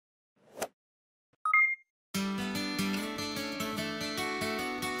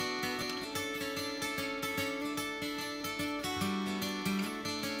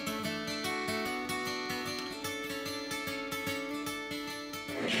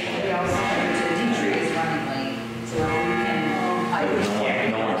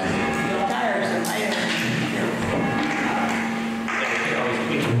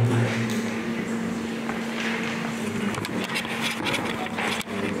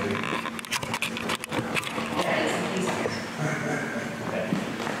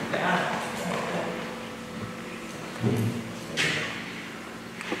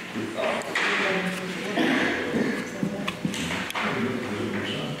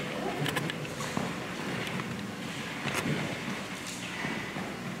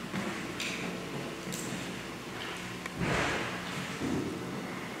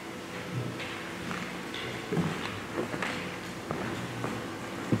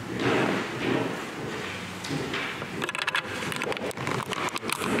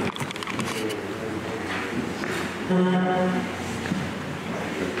Just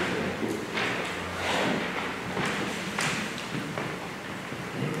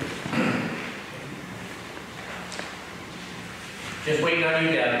waiting on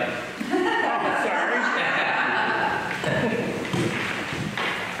you, Deb. Oh, sorry.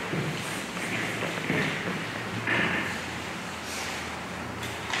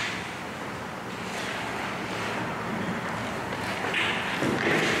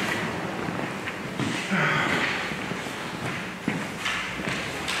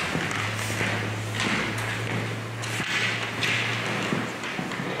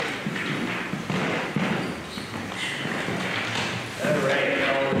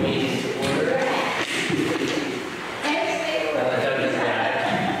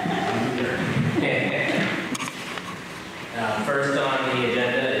 First on the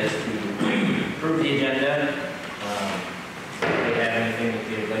agenda is to approve the agenda. Do you have anything that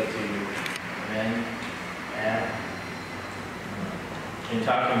you'd like to amend, add? In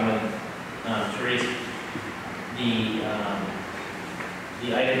talking with Therese, the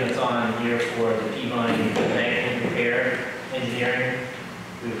item that's on here for the P-Line bank repair engineering,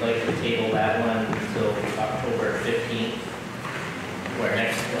 we would like to table that one until October 15th, where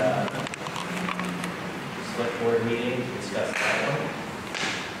next select board meeting to discuss that one.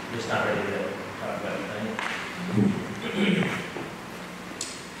 We're just not ready to talk about it tonight.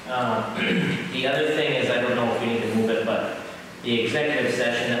 The other thing is, I don't know if we need to move it, but the executive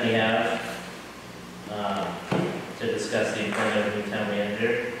session that we have to discuss the employment of the new town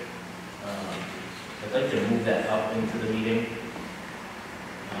manager, I'd like to move that up into the meeting.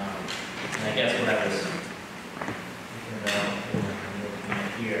 And I guess what I was looking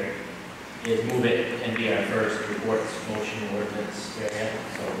at here is move it and be our first reports, motion, ordinance area,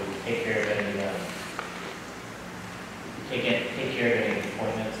 so we take care of any take care of any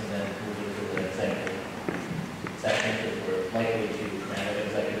appointments and then move it to the executive session, because we're likely to have an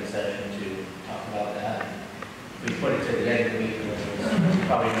executive session to talk about that. If we put it to the end of the meeting, there's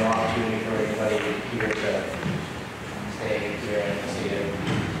probably no opportunity for anybody here to stay here and see it.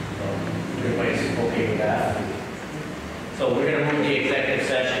 So everybody's okay with that. So we're going to move the executive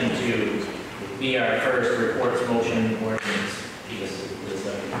session to be our first reports, motion, ordinance piece.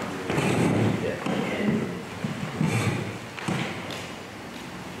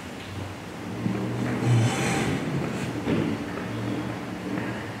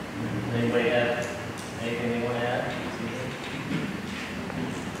 Anybody have anything they want to add?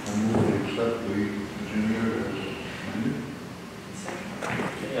 I move to accept the engineer as amended.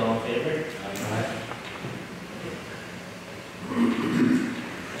 Okay, all in favor?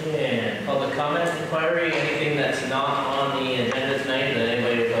 And public comment inquiry, anything that's not on the agenda tonight that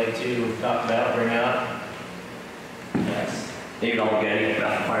anybody would like to talk about, bring up? Yes. David Algetti,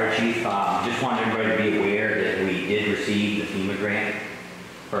 Bethel Fire Chief. Just wanted everybody to be aware that we did receive the FEMA grant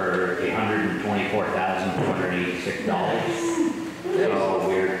for $124,486. So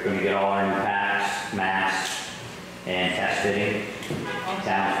we're going to get all our new packs, masks, and test fitting.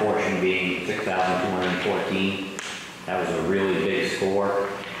 Town's portion being $6,214. That was a really big score.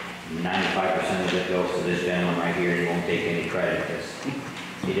 95% of it goes to this gentleman right here. He won't take any credit because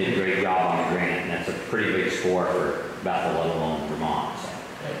he did a great job on the grant, and that's a pretty big score for Bethel, let alone Vermont. So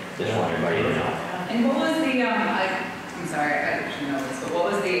just want everybody to know. And what was the, I'm sorry, I should know this, but what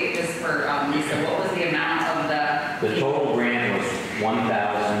was the, just for Lisa, what was the amount of the total grant was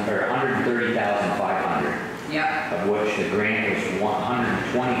 $130,500. Yeah. Of which the grant was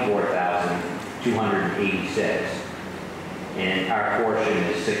 $124,286. And our portion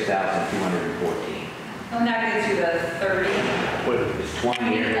is $6,214. And that gets you the 30. It's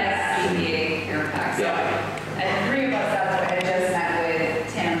 20 years. SCBA air packs. Yeah. And three of us, that's what I just met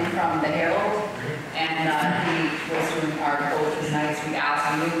with Tim from the Herald. And he was doing our quote was nice. We asked,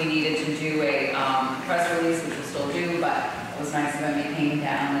 we knew we needed to do a press release, which we'll still do, but it was nice of him. He came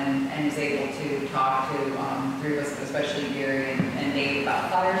down and was able to talk to three of us, especially Gary and Dave, about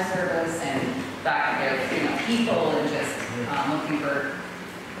fire service and back there, people and just looking for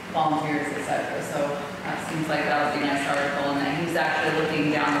volunteers, etc. So that seems like that would be a nice article. And then he's actually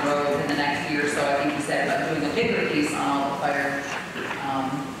looking down the road in the next year or so, I think he said, about doing a bigger piece on all the fire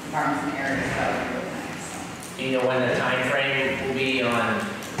departments in the area. So that would be really nice. So. Do you know when the time frame will be on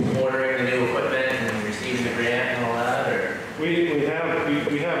ordering the new equipment and receiving the grant and all that? Or We have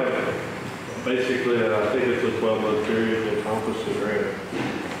basically, I think it's a 12-month period to accomplish the grant.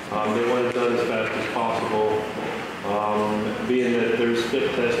 They want it done as fast as possible. Being that there's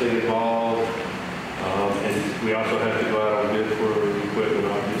fit testing involved, and we also have to go out on bid for equipment,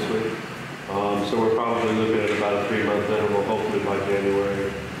 obviously. So we're probably looking at about a 3-month interval, hopefully by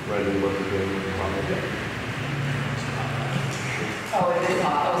January, right in the month of January.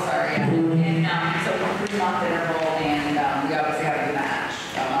 6-month interval, and we obviously have the match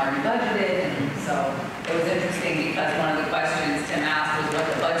already budgeted, and so it was interesting because one of the questions Tim asked was what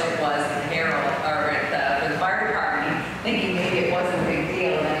the budget was at Harold, or for the fire department, thinking maybe it wasn't a big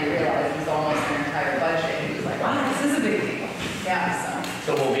deal, and then he realized it was almost their entire budget. He was like, wow, this is a big deal. Yeah,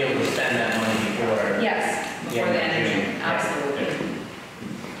 So we'll be able to spend that money before. yes, before the end of June, absolutely.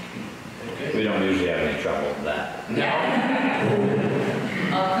 We don't usually have any trouble with that. Yeah.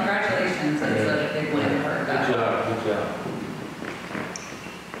 Congratulations, that's a big win for Good job, good job.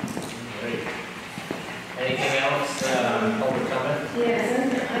 Great. Anything else, public comment? Yes,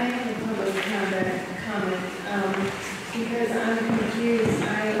 I have a public comment, because I'm confused.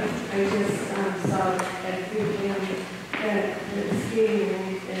 I just saw at 3 p.m. that the skating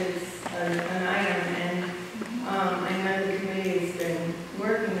rink is an item, and I know the committee has been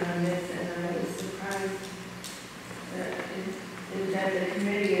working on this, and I was surprised that the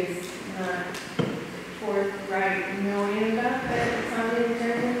committee is not forthright knowing about that it's on the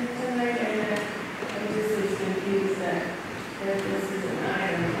agenda tonight, and that I just was confused that this is an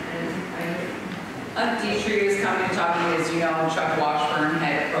item, and Dietrich is coming to talk to me, as you know, Chuck Washburn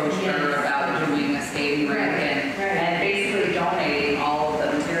had approached her about doing a skating rink and basically donating all of the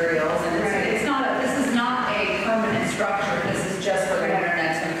materials, and it's not this is not a permanent structure, this is just for the winter, and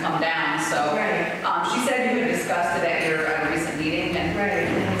it's going to come down, so she said you had discussed it at a recent meeting, and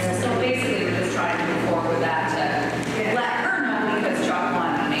so basically we're just trying to move forward with that to let her know, because Chuck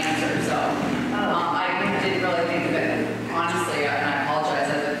wanted an answer, so I didn't really think of it, honestly, and I apologize,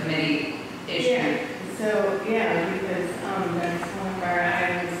 as a committee issue. So, because that's one of our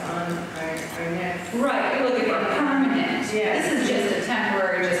items on our next. Right, you're looking for a permanent. Yeah. This is just a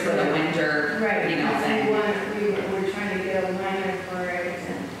temporary, just for the winter, you know, thing. We're trying to get a liner for it,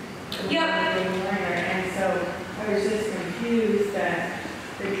 and Yep. and so I was just confused that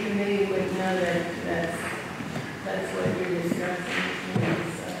the committee would know that that's what you're discussing.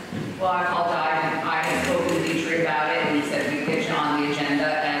 Well, I called, I had spoken to Dietrich about it, and he said we'd get you on the agenda,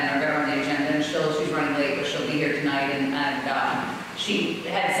 and we're on the agenda, and she's running late, but she'll be here tonight, and she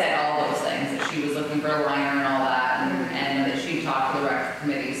had said all those things, that she was looking for a liner and all that, and that she talked to the rec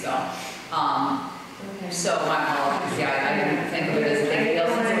committee, so, so my apologies, I didn't think of it as a big deal,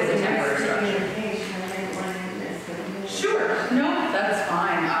 since it was a temporary structure. Sure, no, that's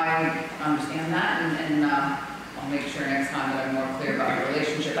fine, I understand that, and I'll make sure next time that I'm more clear about the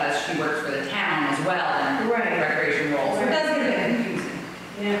relationship, as she works for the town as well, and recreation roles, so it does get a bit confusing.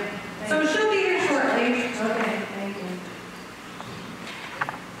 Yeah. So she'll be here shortly. Okay, thank you.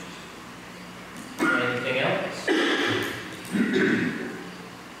 Anything else?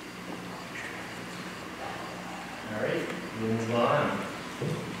 All right, we'll move on.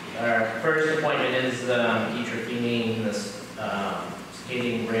 Our first appointment is Dietrich Feeney, this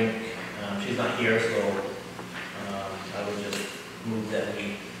skating rink. She's not here, so I would just move that we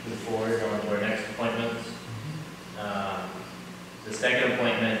move forward on to our next appointments. The second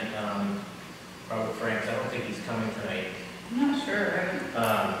appointment, Robert Franks, I don't think he's coming tonight. I'm not sure.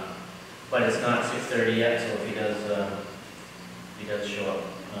 But it's not 6:30 yet, so if he does show up,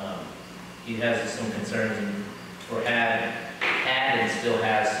 he has some concerns, or had and still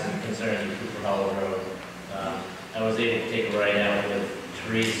has some concerns with Cooper Hollow Road. I was able to take a ride out with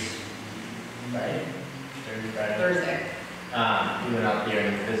Therese, Friday? Thursday. We went out there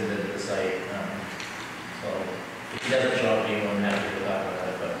and visited the site. So if he doesn't show up, we won't have to talk about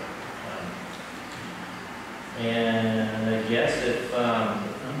it. But and I guess if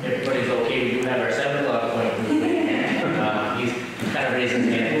everybody's okay, we do have our 7 o'clock appointment. He's kind of raising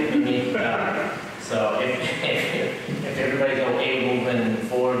his hand with me. So if everybody's okay moving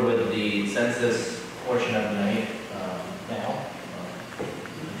forward with the census portion of the night now,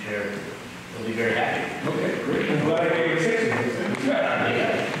 I'm sure we'll be very happy. Okay, great. I'm glad I gave it 6.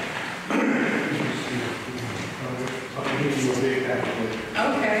 I'll give you a big package.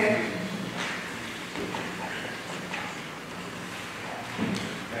 Okay.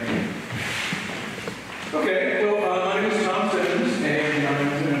 Okay, well, my name is Tom Simmons, and I'm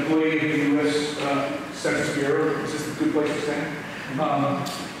an employee of the U.S. Census Bureau. Is this a good place to stand?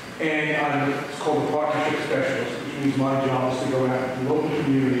 And I'm it's called the Partnership Specialist, which means my job is to go out to local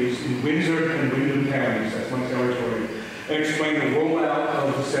communities in Windsor and Wyndham counties, that's my territory, and explain the rollout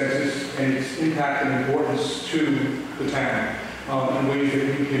of the census and its impact and importance to the town, and ways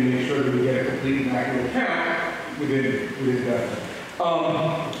that we can make sure that we get a complete and accurate count within that.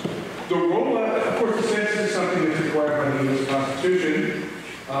 The rollout, of course, the census is something that's required by the U.S. Constitution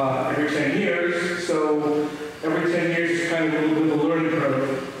every 10 years. So every 10 years is kind of a little bit of a learning curve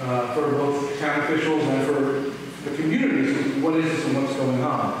for both town officials and for the communities. What is this and what's going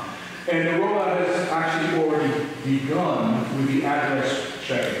on? And the rollout has actually begun with the address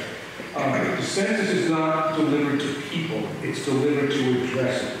checking. The census is not delivered to people, it's delivered to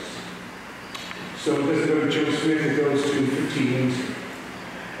addresses. So it doesn't go to Joe Smith, it goes to 15 Windsor.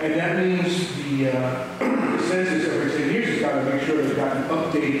 And that means the census every 10 years has got to make sure they've got an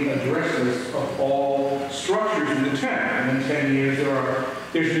updated address list of all structures in the town. And in 10 years,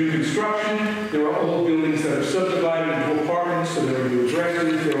 there's new construction, there are old buildings that are subdivided into apartments, so there are new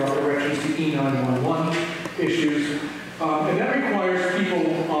addresses, there are corrections to E911 issues. And that requires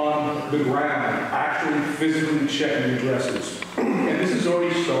people on the ground actually physically checking addresses. And this has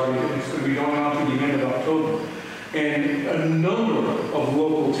already started, and it's going to be going on to the end of October. And a number of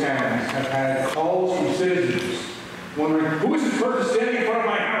local towns have had calls from citizens wondering, who is this person standing in front of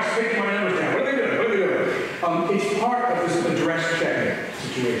my house taking my numbers down? What are they doing? What are they doing? It's part of this address checking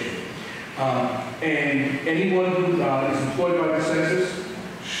situation. And anyone who is employed by the census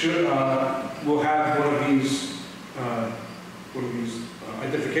will have one of these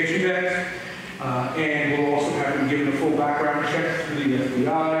identification tags, and will also have been given a full background check through the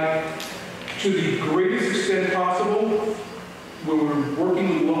FBI. To the greatest extent possible, when we're working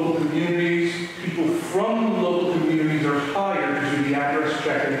with local communities, people from the local communities are hired to do the address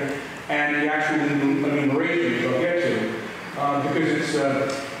checking and the actual enumeration, which I'll get to, because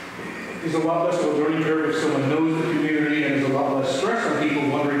there's a lot less of a learning curve if someone knows the community, and there's a lot less stress on people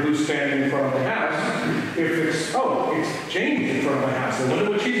wondering who's standing in front of the house. If it's, oh, it's James in front of my house, I wonder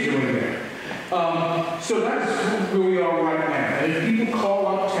what she's doing there. So that's where we are right now. And if people call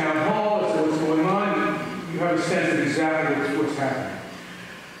up town hall and say what's going on, you have a sense of exactly what's happening.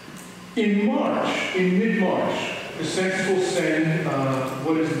 In mid-March, the census will send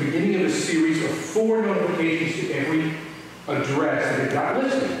what is the beginning of a series of 4 notifications to every address that they got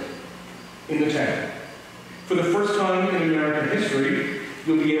listed in the town. For the first time in American history,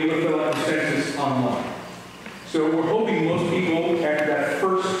 you'll be able to fill out the census online. So we're hoping most people, after that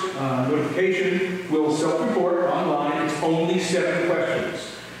first notification, will self-report online. It's only 7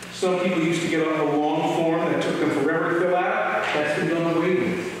 questions. Some people used to get on a long form that took them forever to fill out. That's been done away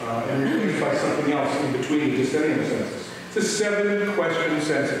with and replaced by something else in between the decennial census. It's a 7-question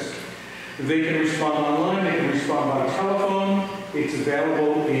census. They can respond online. They can respond by telephone. It's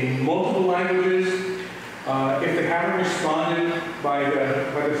available in multiple languages. If they haven't responded by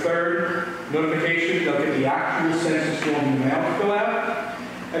the 3rd notification, they'll get the actual census form in the mail to fill out.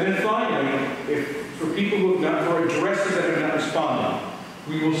 And then finally, for people who have not, for addresses that have not responded,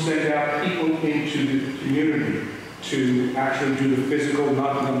 we will send out people into the community to actually do the physical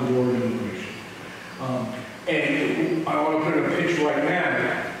knocking on the door enumeration. And I want to put in a pitch right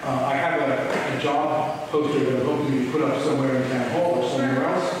now. I have a job poster that I'm hoping to put up somewhere in town hall or somewhere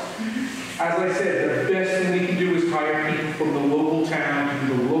else. As I said, the best thing we can do is hire people from the local town to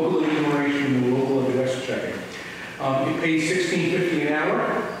do the local enumeration and the local address checking. It pays $16.50 an hour,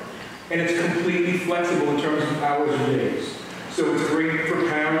 and it's completely flexible in terms of hours and days. So it's great for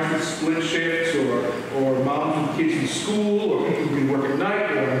parents with split shifts, or moms with kids in school, or people who can work at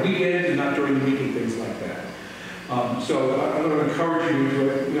night or on weekends and not during the week and things like that. So I'm going to encourage you to,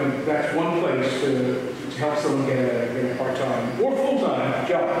 that's one place to help someone get a part-time or full-time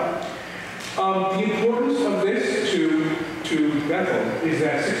job. The importance of this to Bethel is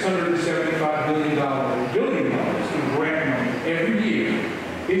that $675 billion in grant money every year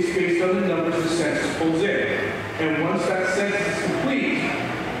is based on the numbers the census pulls in. And once that census is complete,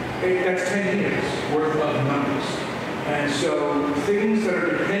 that's 10 years worth of numbers. And so things that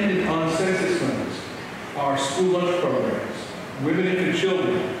are dependent on census numbers are school lunch programs, women and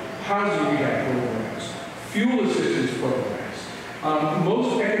children, housing rehab programs, fuel assistance programs,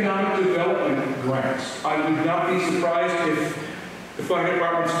 most economic development grants. I would not be surprised if the fire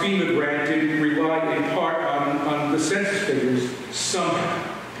department's FEMA grant didn't rely in part on the census figures somehow.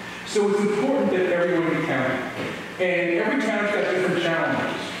 So it's important that everyone be counted. And every town's got different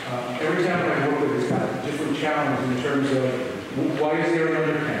challenges. Every town I work with has got different challenges in terms of why is there an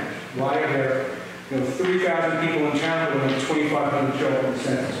undercount? Why are there 3,000 people in town but only 2,500 show up in the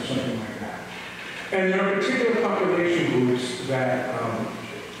census or something like that? And there are particular population groups that,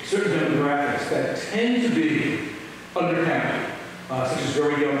 certain demographics that tend to be undercounted, such as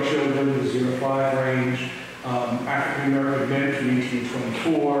very young children, the 0 to 5 range, African American men between 18 and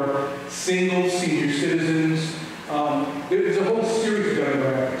 24, singles, senior citizens. There's a whole series of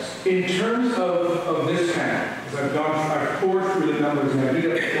demographics. In terms of this town, because I've poured through the numbers and I do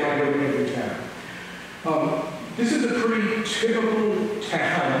that before I go to every town. This is a pretty typical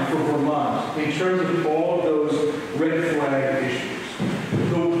town for Vermont in terms of all of those red flag issues.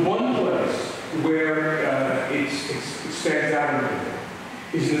 The one place where it stands out a little bit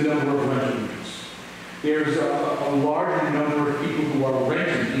is the number of rental units. There's larger number of people who are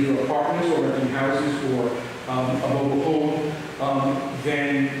renting, either apartments or renting houses or a mobile home,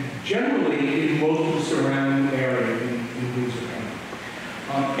 than generally in most of the surrounding area in Windsor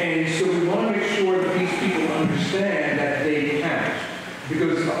County. And so we want to make sure that these people understand that they count.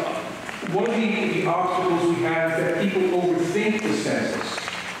 Because one of the obstacles we have is that people overthink the census.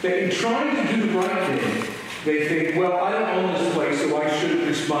 That in trying to do the right thing, they think, well, I don't own this place, so I shouldn't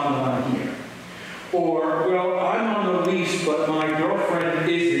respond when I'm here. Or, well, I'm on the lease, but my girlfriend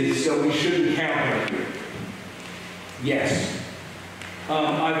isn't, so we shouldn't count her here. Yes.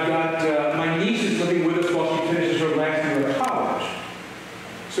 I've got, my niece is living with us while she finishes her last year of college.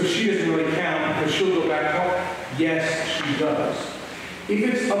 So she doesn't really count, because she'll go back home. Yes, she does.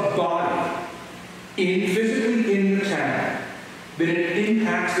 If it's a body physically in the town, then it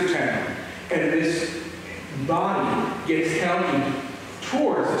impacts the town. And this body gets counted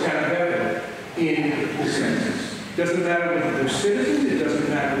towards the town of Bethel in the census. Doesn't matter whether they're citizens, it doesn't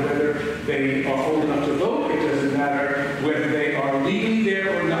matter whether they are old enough to vote, it doesn't matter whether they are legally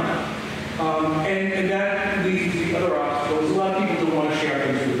there or not. And that leads to the other obstacles. A lot of people don't want to share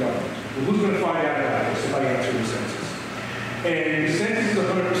things with the government. Well, who's going to find out about this if I answer the census? And the census is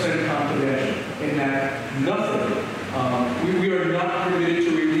 100% confidential in that nothing, we are not permitted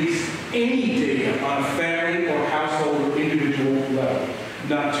to release any data on a family or household or individual level.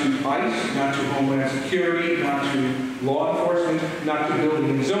 Not to ICE, not to Homeland Security, not to law enforcement, not to building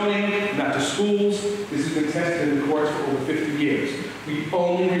and zoning, not to schools. This has been tested in the courts for over 50 years. We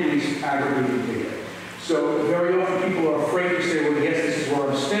only release aggregated data. So very often people are afraid to say, well, yes, this is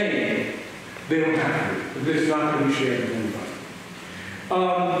where I'm staying. They don't have to. This is not going to be shared with anybody.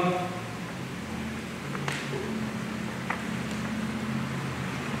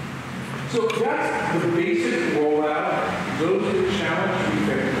 So that's the basic rollout. Those are the challenges we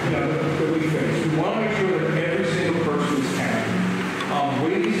face. That we face. We want to make sure that every single person is counted.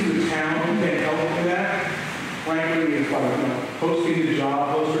 Ways the town can help with that, frankly, is like posting the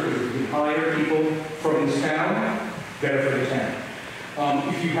job poster. If you hire people from this town, better for the town.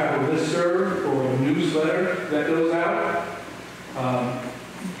 If you have a listserv or a newsletter that goes out,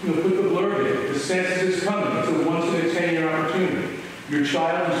 put the blurb in. The census is coming. It's a once-in-a-10-year opportunity. Your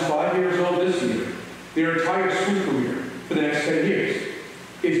child is 5 years old this year. Their entire school career for the next 10 years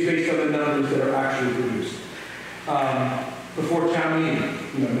is based on the numbers that are actually produced. Before town meeting,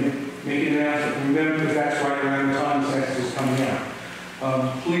 make an announcement. Remember, because that's right around the time the census is coming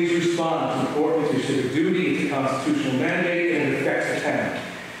out. Please respond. It's important. It's your civic duty. It's a constitutional mandate, and it affects the town.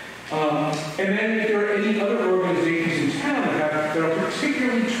 And then if there are any other organizations in town that are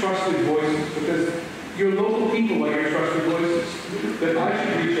particularly trusted voices, because your local people are your trusted voices, that I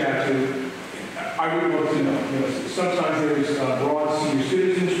should reach out to, I would want to know. Sometimes there's broad senior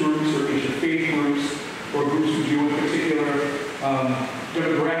citizens groups or interfaith groups or groups who deal with particular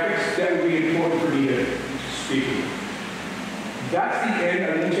demographics that would be important for me to speak with. That's the end. I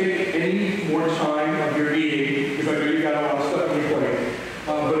won't take any more time of your meeting because I know you've got a lot of stuff on your plate.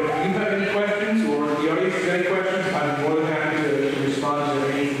 But if you have any questions or the audience has any questions, I'm more than happy to respond to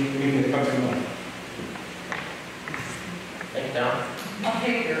anything that comes to mind. Thank you, Don. I'll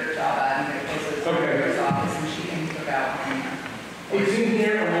take your job ad and get it posted to her office and she can look out on there. It's in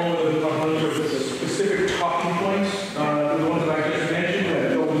here along with a bunch of specific talking points, the ones that I just mentioned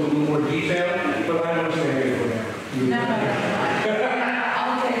that go into a little more detail, but I don't understand it for now. No.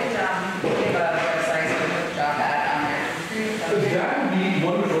 I'll give a website so put the job ad on there. That would be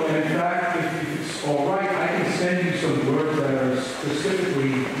wonderful, and in fact, if it's all right, I can send you some words that are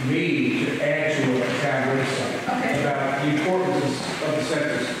specifically made to add to a town website about the importance of the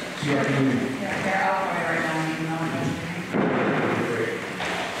census to your community. Yeah, here, I'll call you right now.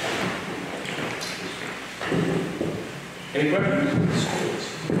 Any questions? Schools.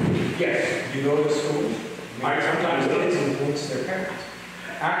 Yes. You go to schools? I sometimes do. Kids influence their parents.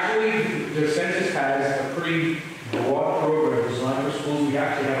 Actually, the census has a pretty broad program designed for schools. We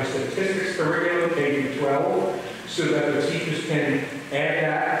actually have a statistics curriculum K through 12 so that the teachers can add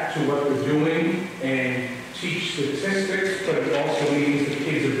that to what they're doing and teach statistics, but it also means the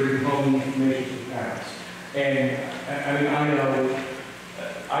kids are bringing home information to the parents. And I mean, I know,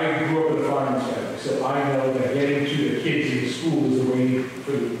 I grew up with a farmer's family, so I know that getting to the kids in the school is the way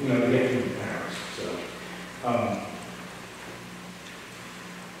for to get to the parents. So,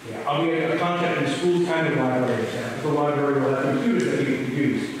 yeah, I'll get a contact in schools and the library. The library will have computers that people can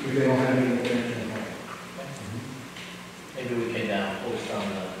use if they don't have any internet at home. Maybe we can post on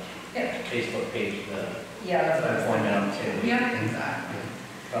the Facebook page the Yeah, that's what I was point thinking. out too. Yeah, exactly.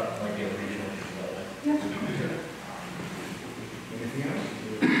 Probably might be a regional issue. Anything else?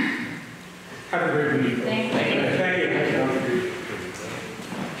 Have a great week. Thank you. Thank you.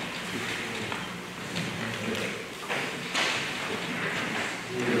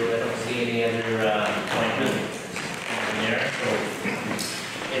 I don't see any other appointments in there, so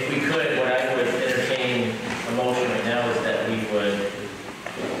if we could, what I would entertain a motion right now is that we would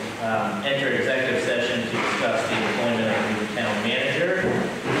enter executive session to discuss the employment of the new town manager.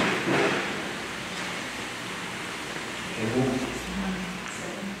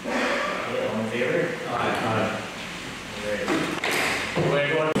 Okay, all in favor? Aye. Great. We're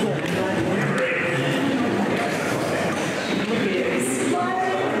going to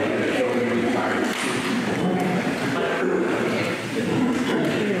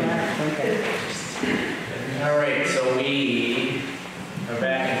All right, so we are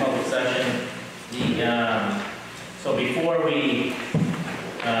back in public session. So before we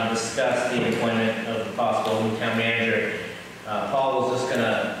discuss the employment of the possible new town manager, Paul was just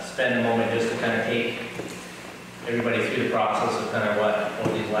gonna spend a moment just to kind of take everybody through the process of kind of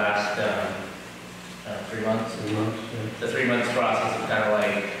what these last 3 months? 3 months, The 3 months process of kind of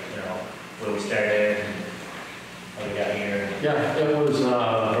like, where we started and how we got here. yeah. Yeah, it was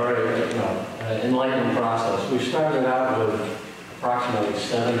a very, enlightening process. We started out with approximately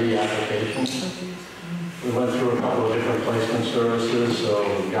 70 applications. We went through a couple of different placement services, so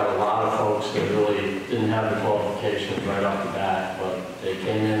we got a lot of folks that really didn't have the qualifications right off the bat, but they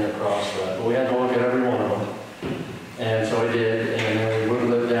came in across that. But we had to look at every one of them. And so I did, and then we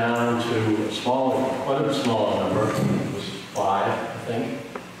whittled it down to quite a smaller number. It was 5, I think.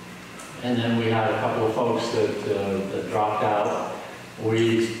 And then we had a couple of folks that dropped out.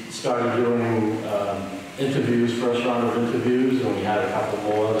 We started doing interviews, first round of interviews, and we had a couple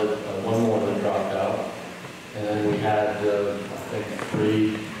more one more that dropped out. And then we had, I think,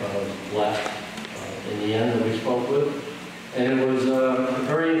 3 left in the end that we spoke with. And it was a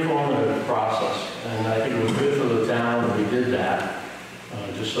very informative process. And I think it was good for the town that we did that,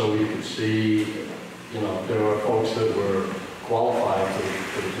 just so we could see, there were folks that were qualified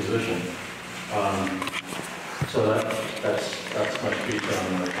for the position. So that's my speech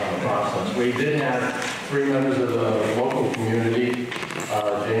on the process. We did have 3 members of the local community,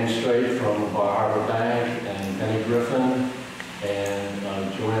 James Strait from Bar Harbor Bank, and Penny Griffin, and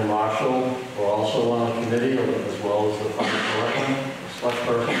Joanne Marshall were also on the committee, as well as the select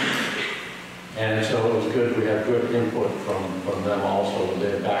person. And so it was good. We had good input from them also, with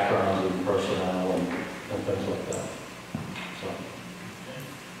their backgrounds in personnel and things like that.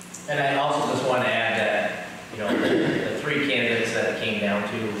 And I also just want to add that, the 3 candidates that it came down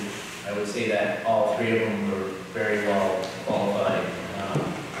to, I would say that all 3 of them were very well qualified.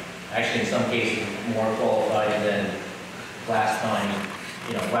 Actually, in some cases, more qualified than last time.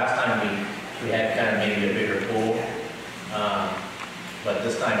 Last time we had kind of maybe a bigger pool. But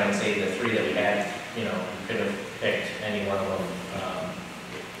this time I'd say the 3 that we had, could have picked any one of them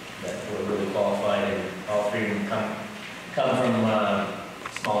that were really qualified, and all 3 of them come from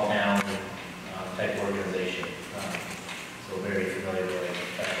small town type organization. So very familiar with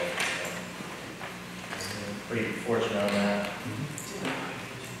Bethel. So pretty fortunate on that.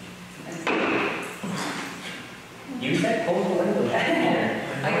 Use that cold window. I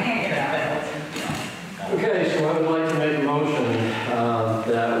can't get out. Okay, so I would like to make a motion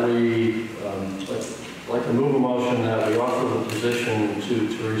that we, like to move a motion that we offer the position to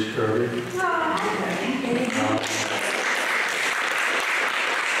Therese Kirby.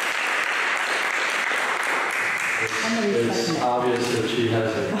 It's obvious that she has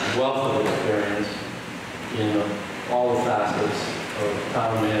a wealth of experience in all the facets of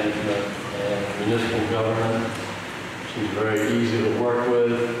town management and municipal government. She's very easy to work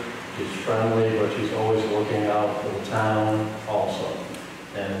with. She's friendly, but she's always looking out for the town also,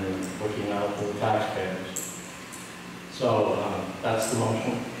 and looking out for the taxpayers. So that's the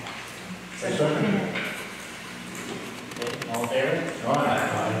motion. Okay, all in favor?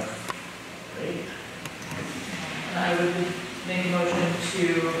 Aye. Great. I would make a motion to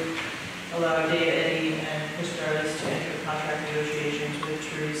allow Dave, Eddie, and Chris Jarvis to enter contract negotiations with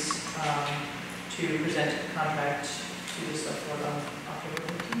Therese to present the contract to the Selectboard on October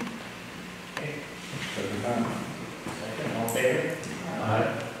 15th. Okay. Second, all in favor? Aye.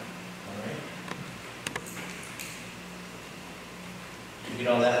 All right. Did you get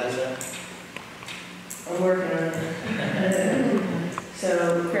all that, Lisa? I'm working on it. So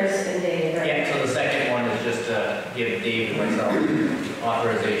Chris and Dave are... Yeah, so the second one is just to give Dave and myself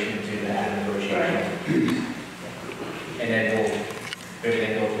authorization to have a negotiation. And then if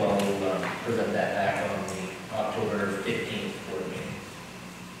everything goes well, we'll present that back on the October 15th board meeting.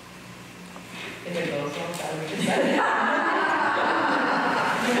 If it goes well, that would be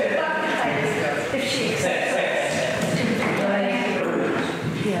I just go. May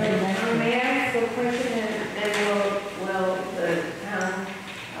I ask a question, and will the town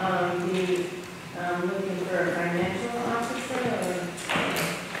be looking for a financial officer or?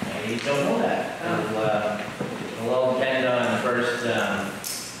 You don't know that. It'll all depend on first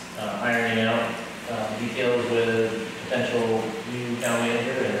ironing out details with potential new town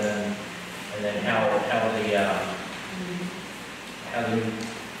manager, and then how the new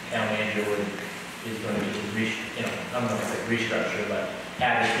town manager is going to I'm not going to say restructure, but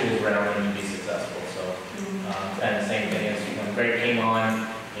have the tools around them to be successful. So kind of the same thing as when Greg came on,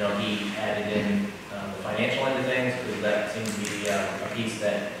 he added in the financial end of things, because that seemed to be a piece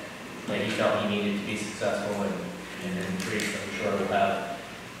that he felt he needed to be successful, and then Teresa, I'm sure, will have,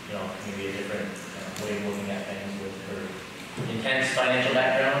 maybe a different way of looking at things with her intense financial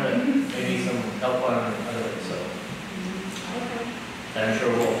background, but maybe some help on other ways, so. And I'm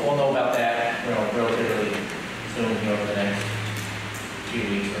sure we'll know about that, relatively soon, over the next few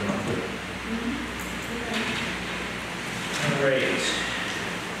weeks or month. All right.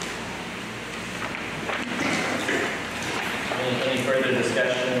 Any further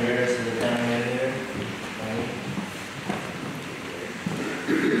discussion in regards to the town manager?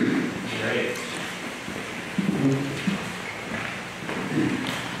 Great.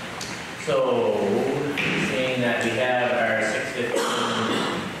 So, seeing that we have our 6:15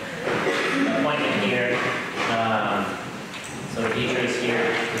 appointment here, so Deidre's here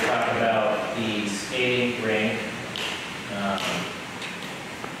to talk about the skating rink.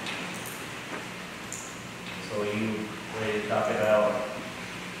 So are you ready to talk about?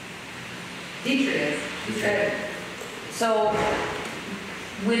 Deidre is. He's ready. So,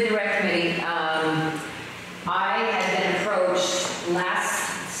 with the rec committee, I had been approached last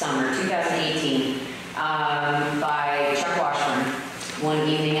summer, 2018, by Chuck Washburn one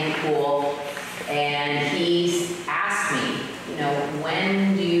evening at the pool, and he asked me,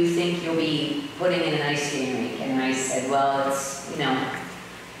 when do you think you'll be putting in an ice skating rink? And I said, well,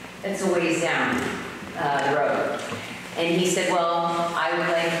 it's a ways down the road. And he said, well, I would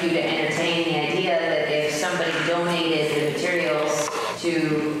like you to entertain the idea that if somebody donated the materials to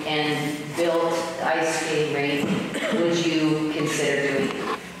and built the ice skating rink, would you consider doing it?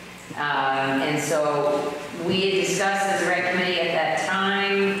 And so we had discussed as a rec committee at that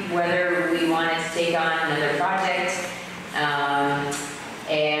time whether we wanted to take on another project,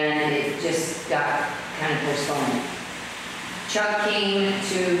 and it just got kind of postponed. Chuck came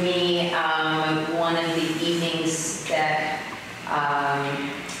to me one of the evenings that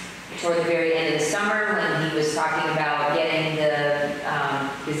toward the very end of the summer, when he was talking about getting the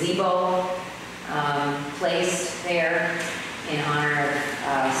gazebo placed there in honor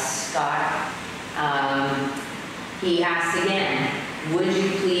of Scott. He asked again, would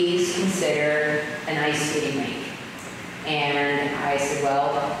you please consider an ice skating rink? And I said,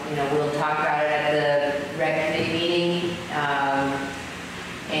 well, we'll talk about it at the rec committee meeting,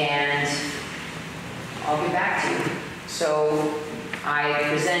 and I'll get back to you. So I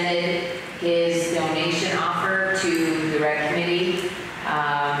presented his donation offer to the rec committee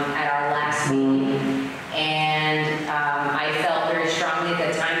at our last meeting, and I felt very strongly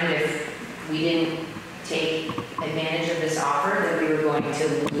at the time that if we didn't take advantage of this offer, that we were going to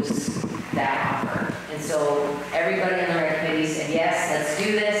lose that offer. And so everybody in the rec committee said, yes, let's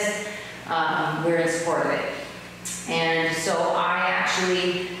do this. We're in support of it. And so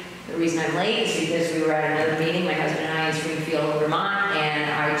the reason I'm late is because we were at another meeting, my husband and I, in Springfield, Vermont,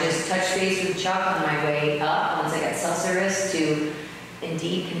 and I just touched base with Chuck on my way up once I got cell service to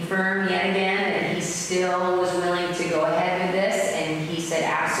indeed confirm yet again that he still was willing to go ahead with this, and he said,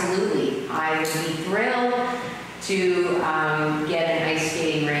 absolutely, I would be thrilled to get an ice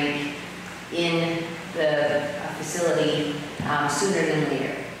skating rink in the facility sooner than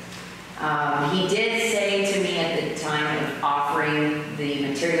later. He did say to me at the time of offering the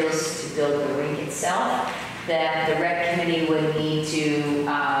materials to build the rink itself that the rec committee would need to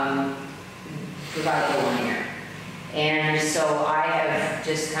provide the liner. And so I have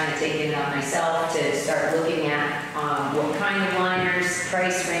just kind of taken it on myself to start looking at what kind of liners,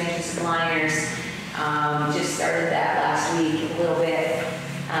 price ranges of liners. Just started that last week a little bit,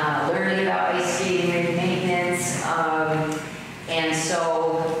 learning about ice skating rink maintenance. And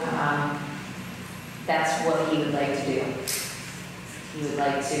so that's what he would like to do. He would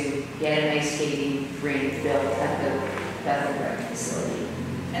like to get an ice skating rink built at the Bethel rec facility.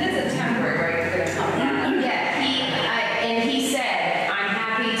 And it's a temporary, right? It's gonna come down. Yeah, and he said, I'm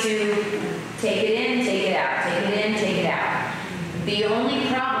happy to take it in, take it out, take it in, take it out. The only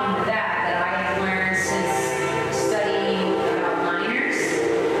problem with that I have learned since studying about liners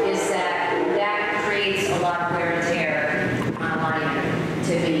is that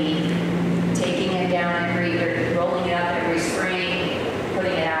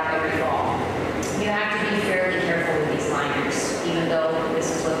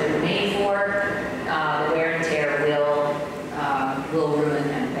ruin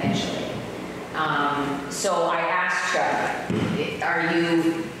them eventually. So I asked Chuck, are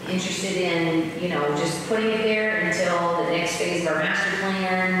you interested in, you know, just putting it there until the next phase of our master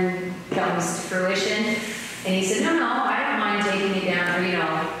plan comes to fruition? And he said, no, I don't mind taking it down, or, you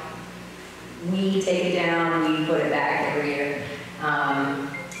know, we take it down, we put it back every year.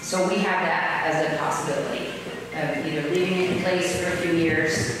 So we have that as a possibility of either leaving it in place for a few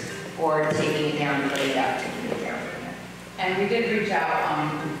years or taking it down and putting it up to the down. And we did reach out,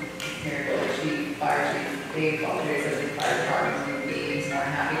 Fire Chief, Dave, all days of the fire department, he's more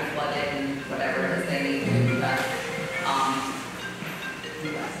than happy to flood it and whatever it is they need to do that.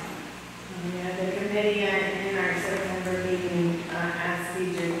 Yeah, the committee in our September meeting asked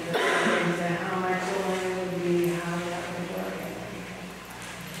Cedric how much the loan would be, how that would work.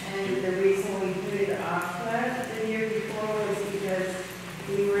 And the reason we put it off the year before was because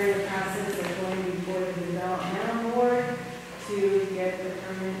we were in the process of going before the developmental board to get the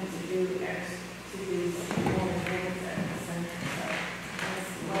permit to do more things at the center. So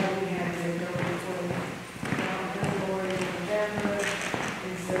that's why we had to go before the developmental board in November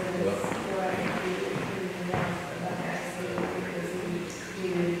instead of go ahead and do it about that because we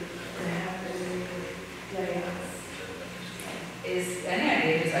needed to have the layouts. Is any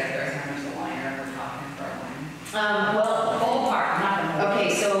idea, just like there's how much the liner we're talking for a line? Well, Ballpark, not the. Okay,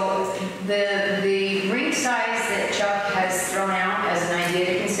 so the rink size that Chuck has thrown out as an idea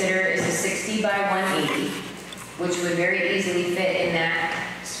to consider is a 60 by 180, which would very easily fit in that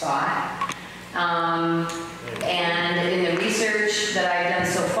spot. And in the research that I've done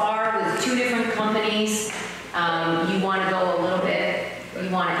so far with 2 different companies, you want to go a little bit, you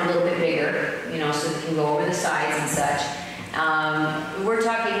want it a little bit bigger, you know, so it can go over the sides and such. We're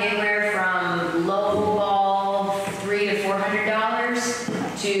talking anywhere from low ball $300 to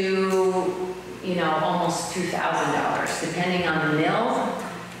 $400 to, you know, almost $2,000, depending on the mill,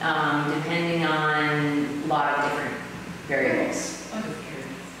 depending on a lot of different variables.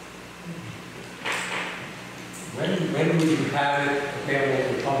 When will you have it available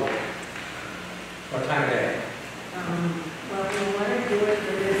to the public? What time of day? Well, we want to do it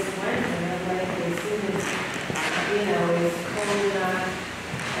for this winter, like as soon as, you know, it's cold enough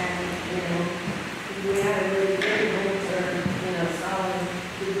and, you know, we had a really good winter, you know, solid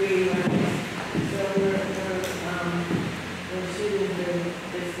degree winter. So we're shooting for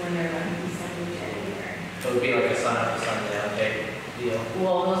this winter, like December, January. So it would be like a sun up, sun down type deal.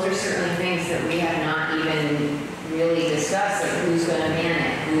 Well, those are certainly things that we have not even really discussed, like who's going to man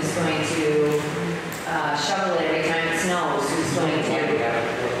it, who's going to shovel it every time it snows, who's going to.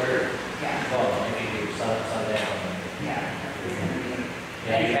 Yeah. Well, maybe do sun up, sun down. Yeah.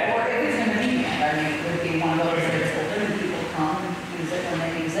 Yeah, you have. Or if it's going to be, I mean, it would be one of those that's open and people come, use it when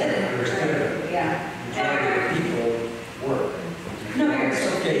they use it. Yeah. Majority of people work. No, you're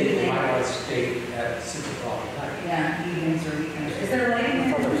It's okay, you might want to stay at 6 o'clock at night. Yeah, evenings or weekends. Is there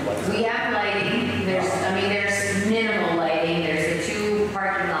lighting? We have lighting. There's minimal lighting. There's the 2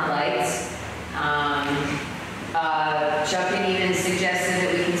 parking lot lights. Chuck had even suggested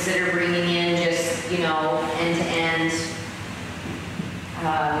that we consider bringing in just, you know, end-to-end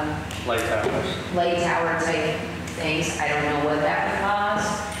light tower type things. I don't know what that would cost.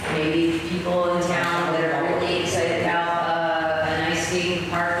 Maybe people in town that are really excited about a nice skating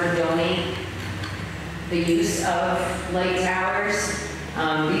park would donate the use of light towers.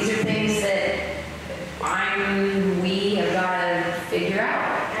 These are things that we have got to figure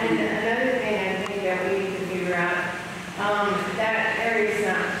out. And another thing I think that we need to figure out, that area is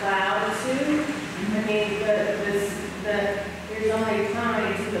not plowed too. I mean, there's only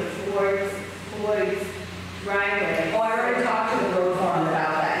plumbing to the Floyd's driveway. Oh, I already talked to the road foreman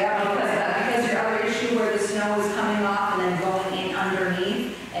about that, yeah, because your other issue where the snow is coming off and then going in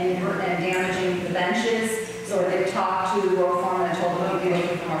underneath and damaging the benches. So they talked to the road foreman and told them, okay,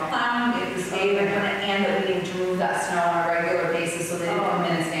 looking for more plowing, if the state would come in, and that we need to remove that snow on a regular basis so they didn't come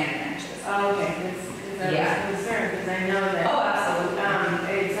in and stand in benches. Oh, okay, because I was concerned, because I know that. Oh, absolutely.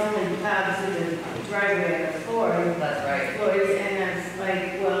 It's only plowed to the driveway of Floyd. That's right. Floyd's, and that's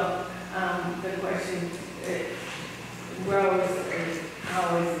like, well, the question, roads is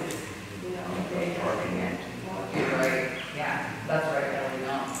always, you know, they working it. You're right, yeah, that's right, that we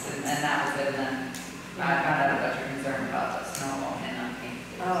don't, and that was it, and then I found out about your concern about the snow going in on Main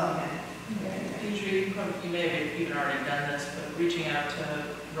Street. Oh, okay. You may have even already done this, but reaching out to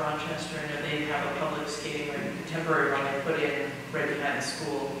Rochester, I know they have a public skating rink, temporary one they put in right behind the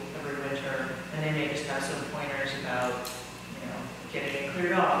school every winter, and they may just have some pointers about, you know, getting it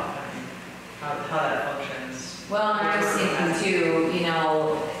cleared off, and how that functions. Well, and I was thinking too, you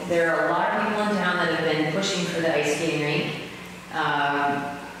know, there are a lot of people in town that have been pushing for the ice skating rink,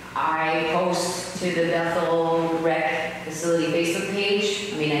 I post to the Bethel Rec Facility Facebook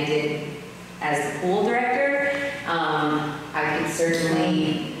page. I mean, I did as the pool director. I could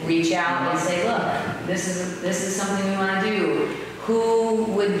certainly reach out and say, look, this is something we want to do. Who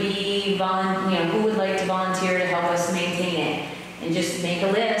would be who would like to volunteer to help us maintain it? And just make a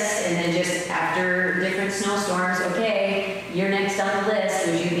list, and then just after different snowstorms, okay, you're next on the list.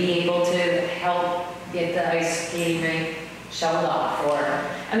 Would you be able to help get the ice skating rink shoveled off? Or,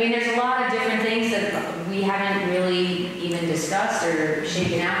 I mean, there's a lot of different things that we haven't really even discussed or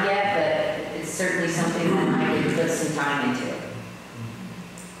shaken out yet, but it's certainly something that I could put some time into.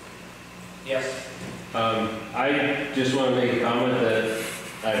 Yes. I just want to make a comment that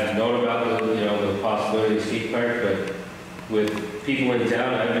I've known about the possibility of skate park, but with people in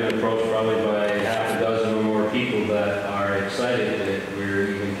town, I've been approached probably by half a dozen or more people that are excited that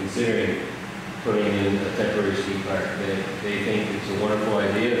we're even considering putting in a temporary skate park. They think it's a wonderful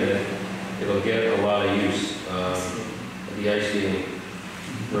idea, that it'll get a lot of use, the ice skating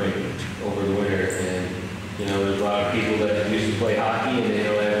rink over the winter. And there's a lot of people that used to play hockey and they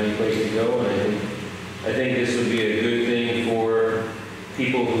don't have any place to go. And I think this would be a good thing for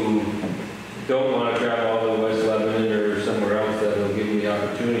people who don't want to travel all the way to West Lebanon or somewhere else, that will give them the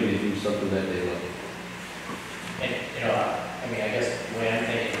opportunity to do something that they love. And, I mean, I guess the way I'm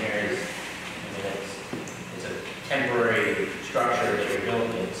thinking here is, I mean, it's a temporary structure that you're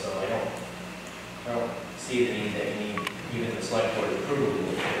building, so I don't see the need that you need even the select board approval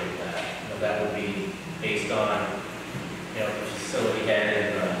for that. That would be based on, the facility head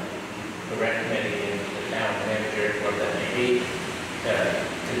and the rec committee and the town manager, what that may be, to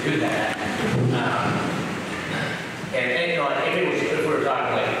do that. If we were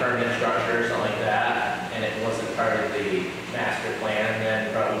talking like a permanent structure or something like that, and it wasn't part of the master plan,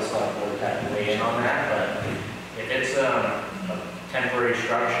 then probably the select board would have to weigh in on that. But if it's a temporary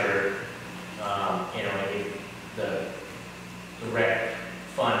structure, the rec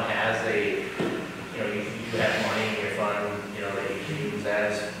fund has you have money in your fund, that you can use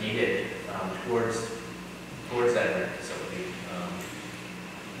as needed towards that rec facility.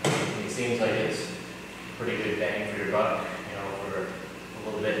 It seems like it's pretty good bang for your buck, for a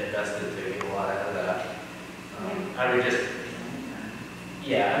little bit invested to get a lot out of that. I would just,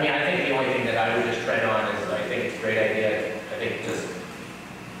 I mean, I think the only thing that I would just tread on is, I think it's a great idea. I think just,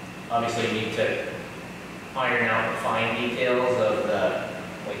 obviously you need to iron out the fine details of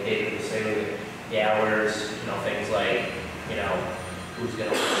like David was saying, the hours, things like, who's going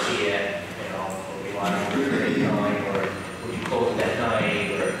to see it, will we want to time, or would you close it at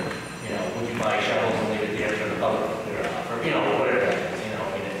night, or, would you buy shovels and leave it there for the public, or whatever that is, I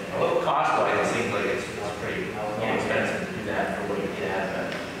mean, cost-wise, it seems like it's pretty inexpensive to do that for what you get out of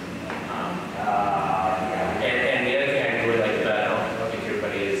it. And the other thing I really like about it, I don't think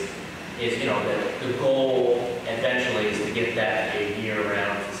everybody is, that the goal eventually is to get that a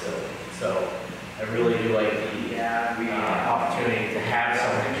year-round facility. So I really do like the opportunity to have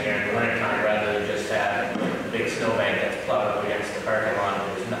something there in the wintertime rather than just have a big snowbank that's plowed up against the parking lot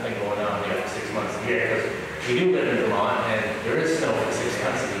and there's nothing going on there for 6 months a year. Because we do live in Vermont and there is snow for 6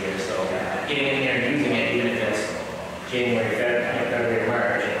 months of the year. So getting in there and using it, even if it's January, February,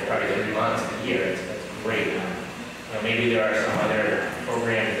 March, it's probably 3 months a year. That's great. Maybe there are some other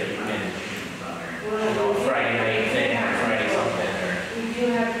programs that you can, Friday night thing or Friday something. We do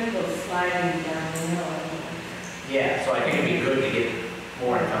have people sliding down the hill. Yeah, so I think it'd be good to get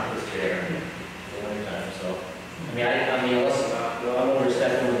more encompassed there in the wintertime. So, I mean, unless I'm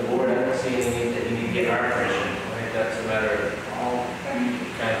overstepping with the board, I don't see any need that you need to get our permission. I think that's a matter of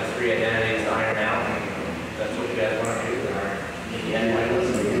kind of the three identities to iron out, and that's what you guys want to do. Yeah, like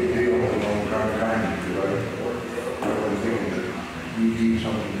listen. I was thinking that we need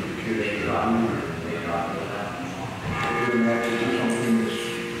something for the kids to do. Doesn't have to do something that's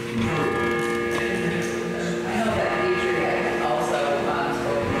I know that Adrian also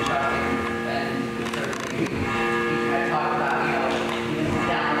spoke to Chuck and we kind of talked about, even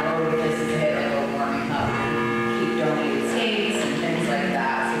down the road, if this is a hit, like a warming up, keep donating skates and things like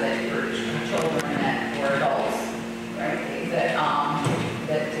that, so that for children or adults, right,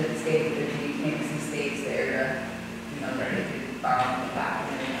 that to the skate, that you maybe some skates there, that they could borrow the back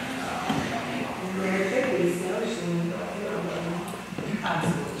and There could be snowshoeing.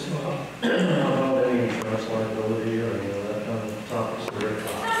 About any insurance liability or any of that kind of topics?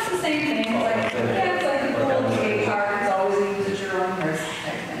 That's the same thing, it's like the pool skate park, it's always use at your own risk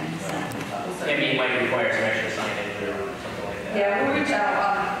type thing, so. I mean, it might require some extra signage or something like that. Yeah, we'll reach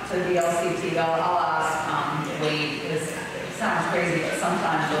out to the LCT, I'll ask Wade, because it sounds crazy, but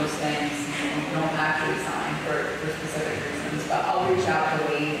sometimes those things don't actually sign for specific reasons, but I'll reach out to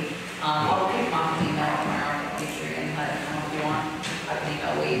Wade. I'll keep on an email tomorrow, make sure and let him know if you want. I can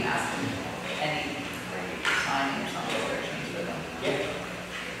email Wade and ask him any signing or something restrictions for them.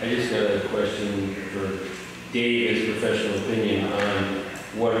 I just got a question for Dave's professional opinion on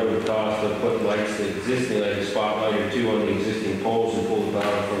what it would cost to put lights, the existing, like a spotlight or two on the existing poles and pull the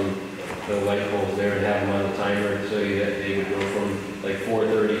power from the light poles there and have them on a timer so that they would go from like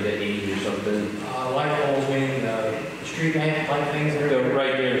 4:30 to 8 or something. Light poles, meaning the street lamp light things that are. Go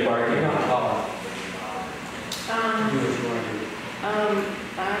right there in the parking You're lot. not calling. Do what you want to do.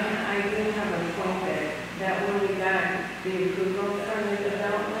 I do have a point that when we got the approval from the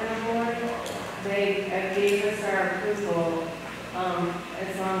development board, they gave us our approval,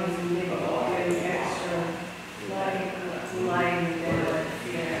 as long as we didn't get extra lighting there.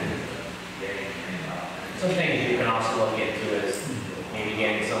 Some things you can also look into is maybe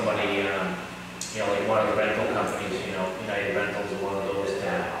getting somebody, like one of the rental companies, United Rentals is one of those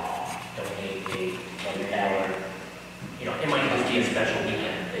to donate a hour. It might just be a special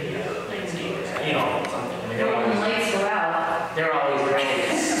weekend, landscapers, something. I mean, they're When always, lights go out, they're always great.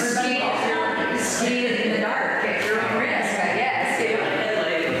 everybody skiing in the dark at your own risk, I guess.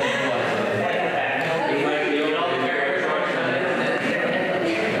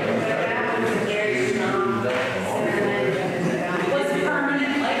 Was it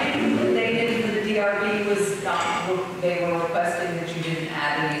permanent lighting they did for the DRB was not, they were requesting that you didn't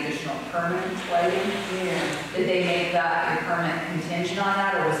add any additional permanent lighting? Yeah. Did they make that your permanent contingent on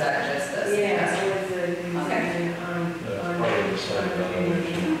that, or was that just a? Yeah, so it's a contingent on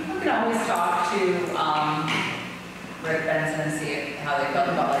We can always talk to, Rick Benson and see how they felt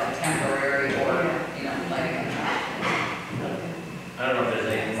about like a temporary or, lighting on that. I don't know if there's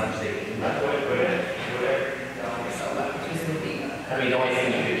anything much they can do about it. So, but just would be. I mean, the only thing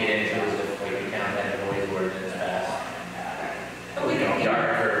you could get into is if like the town had a noise ordinance passed. But we can,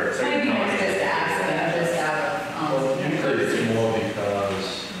 Dark or certain maybe noises. just ask, just out of, Usually it's more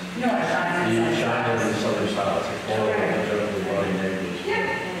because you know what I'm you trying to say? shine in somebody's house, it's more than everybody neighbors.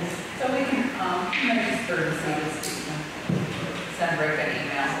 Yeah, so we can, just courtesy, just send Rick an email.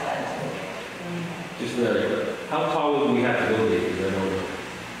 Just how tall would we have to go, Dave? Because I don't know.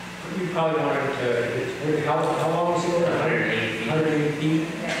 You probably want it to, how long is it? 180 feet. 180 feet?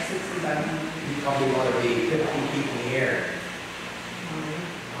 Yeah, 65. You probably want to be 50 feet in the air.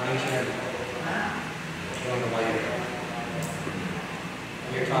 On each end. Wow. On the light.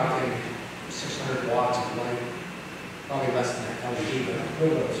 And you're talking 600 watts of light. Probably less than that, probably deeper.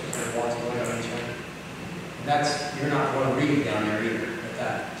 Equivalent of 600 watts of light on each end. And that's, you're not going to read down there either at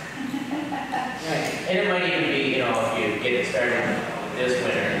that. Right. And it might even be, if you get it started this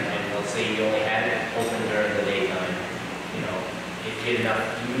winter, and let's say you only had it open during the daytime, if you get enough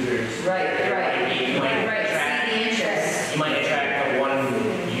users. Right. You might Right, attract, see the interest. you might attract the one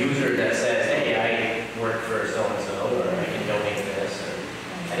user that says, hey, I work for so-and-so, or I can donate this. Or,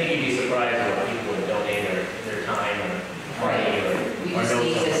 I think you'd be surprised at what people would donate their time or money We or just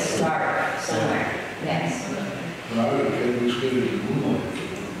need to know start somewhere. Yes. But I would get this good as a moonlight.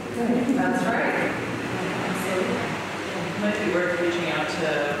 That's right. Might be worth reaching out to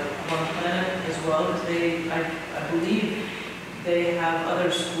One Planet as well, because I believe they have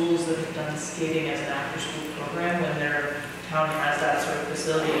other schools that have done skating as an after-school program when their town has that sort of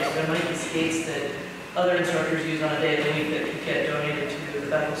facility. So there might be skates that other instructors use on a day of the week that could get donated to the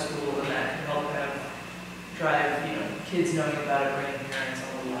Bethel school, and that can help kind of drive, kids knowing about it, bringing parents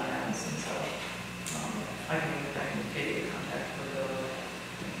on the lines, and so I can take contact with those.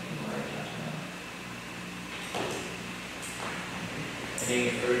 Any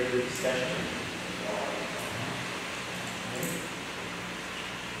further discussion?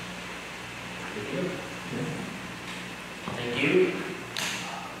 Thank you.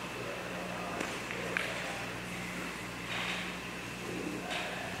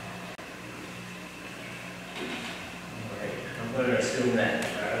 All right, I'm going to assume that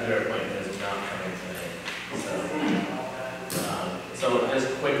our other appointment is not coming tonight. So just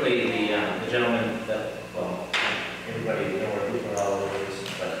quickly, the gentleman that, everybody we're all over this,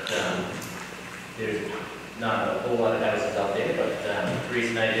 but there's not a whole lot of houses out there, but Teresa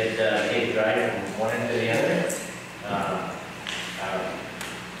and I did take a drive from one end to the other.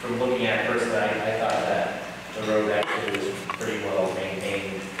 From looking at it personally, I thought that the road actually was pretty well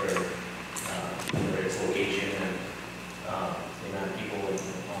maintained for its location and the amount of people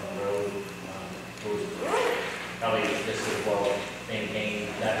on the road. Probably just as well maintained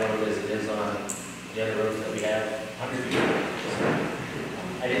that road as it is on the other roads that we have. 100 feet.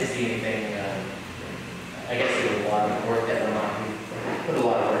 I didn't see anything, I guess there was a lot of work that went on. We put a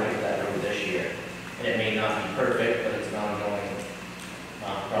lot of work into that road this year. And it may not be perfect, but it's an ongoing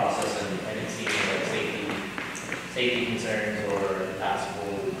safety concerns or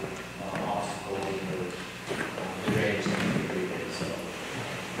possible obstacles or drainage things would be good. So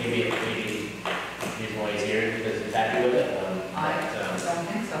maybe he's why he's here because he's happy with it. I don't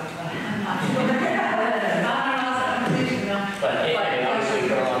think so. I'm not sure. Not an awesome conversation, no. But anyway, obviously we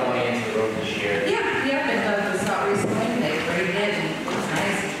put a lot of money into the road this year. Yeah, and the stuff recently, they graded it and it looks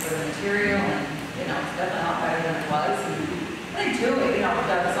nice for the material and, you know, it's definitely a lot better than it was. And I think too, you know,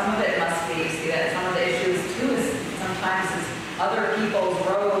 some of it must be, see that some of the issues too is sometimes it's other people's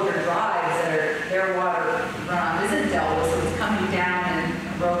roads or drives that are, their water runoff isn't dealt with, so it's coming down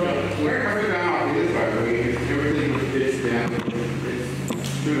and eroding here. Coming down, it is right, I mean, everything was ditched down, it's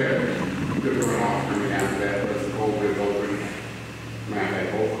through that, good runoff coming down to that, plus the culvert is open. Matter that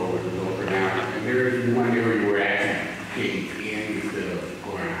whole culvert is open now, and there is one area where actually getting in instead of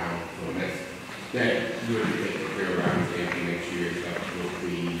going out, so that really takes care of our safety next year, it's up to a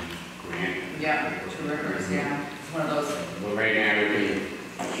free grant. Yeah, Two Rivers, yeah, it's one of those. But right now, everything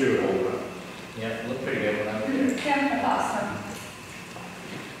should hold up. Yeah, look pretty good when I was there. Yeah, awesome.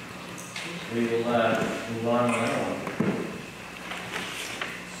 We will move on to that one.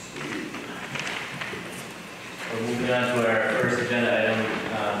 We're moving on to our first agenda item,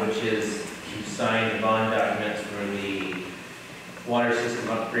 which is to sign the bond documents for the water system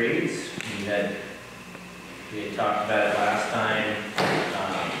upgrades. We had talked about it last time.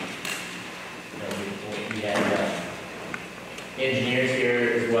 We had engineers here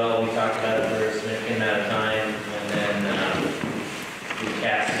as well. We talked about it for a significant amount of time, and then we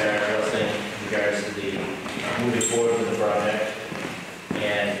cast our blessing in regards to the moving forward with the project.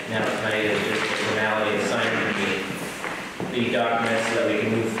 And now tonight is just the formality of signing the documents so that we can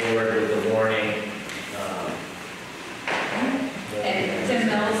move forward with the warning. And Tim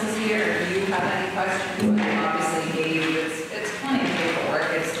Mills is here, do you have any questions? Obviously gave you, it's plenty of paperwork,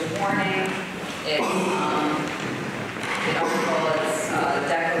 it's the warning, it's, the article, it's a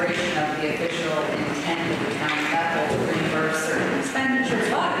declaration of the official intent of the town of Bethel to reimburse certain expenditures,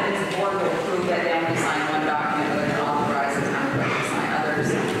 but if the board will approve it, they only sign one document, but they're authorized the town clerk to sign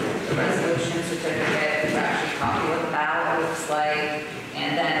others. The resolution certificate is actually a copy of what the ballot looks like,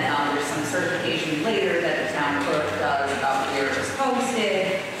 and then there's some certification later that the town clerk does about where it was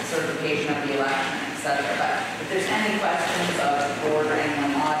posted, certification of the election, etc. But if there's any questions of the board or anyone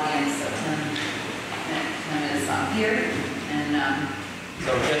in the audience, Tim is here, and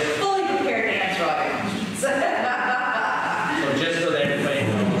So just fully prepared to answer all your questions. So just so that everybody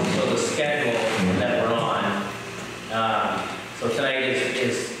knows, so the schedule that we're on, so tonight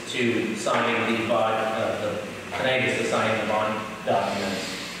is to sign the bond, tonight is to sign the bond documents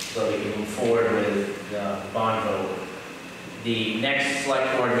so we can move forward with the bond vote. The next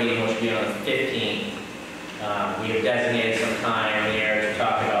select board meeting, which will be on the 15th, we have designated some time there to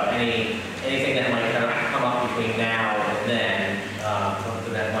talk about anything that might come up between now and then,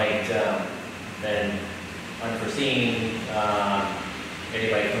 something that might been unforeseen. If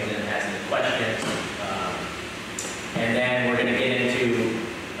anybody comes in and has any questions. And then we're going to get into,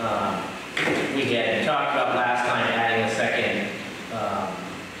 we had talked about last time adding a second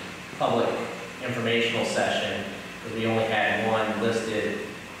public informational session, but we only had one listed,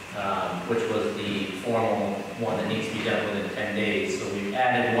 which was the formal one that needs to be done within 10 days. So we've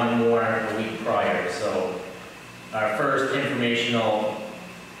added one more a week prior. So our first informational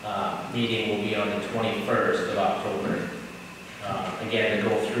meeting will be on the 21st of October. Again, to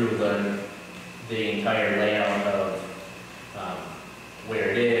go through the entire layout of where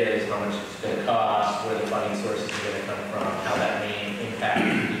it is, how much it's going to cost, where the funding sources are going to come from, how that may impact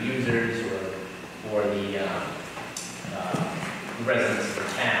the users or the residents of the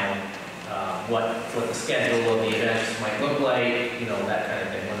town, what the schedule of the events might look like, you know, that kind of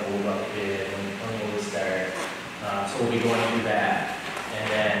thing, when we'll run it, when will we start. So we'll be going through that. And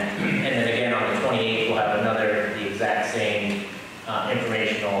then again on the 28th, we'll have the exact same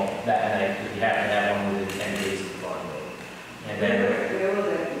informational that night, because we have to have one within 10 days of the bond vote. And then Where will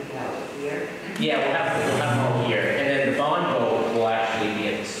that be held? Here? yeah, we'll have one here. And then the bond vote will actually be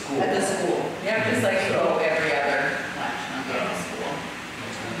at the school. At the school, yeah, just like you go every other election, I'll be at the school.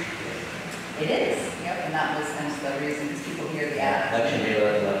 It is, yep, and that was kind of the reason, because people hear the ad. Election day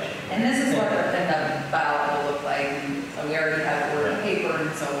or election. And this is what the ballot will look like, and so we already have ordered paper,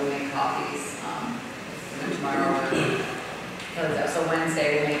 and so we'll make copies, tomorrow. So Wednesday,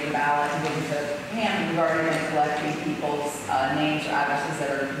 we'll make the ballot and give it to Pam, we've already been collecting people's names or addresses that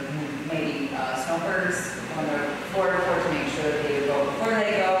are maybe smokers on their board report to make sure that they would go before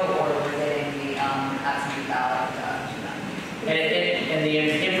they go, or we're getting the absentee ballot to them. And the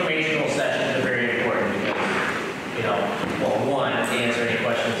informational sessions are very important because, you know, well, one, to answer any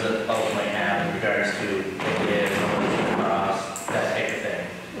questions that the public might have in regards to what it is,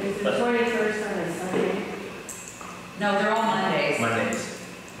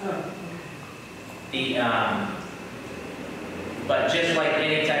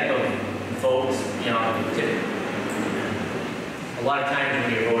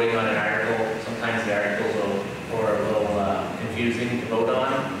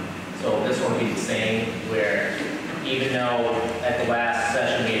 same, where even though at the last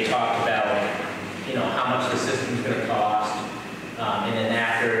session we had talked about, you know, how much the system's gonna cost, and then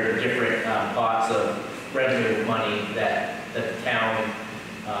after different pots of revenue money that the town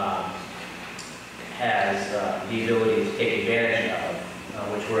has the ability to take advantage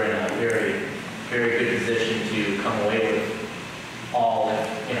of, which we're in a very, very good position to come away with all,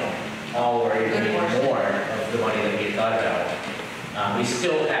 you know, all or even more of the money that we thought about. We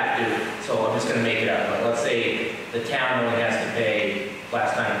still have to, so I'm just gonna make it up, but let's say the town only has to pay,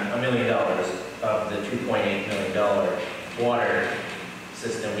 last time, $1 million of the $2.8 million water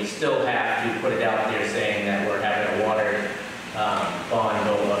system. We still have to put it out there saying that we're having a water bond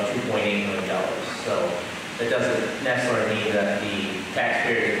vote of $2.8 million. So that doesn't necessarily mean that the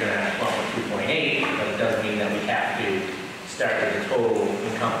taxpayers are gonna have to come up with 2.8, but it does mean that we have to start with the total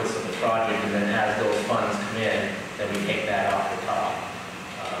encompass of the project, and then as those funds come in, then we take that off the top.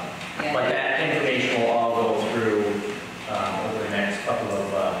 But that information will all go through over the next couple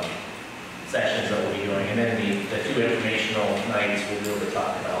of sessions that we'll be doing, and then the 2 informational nights we'll be able to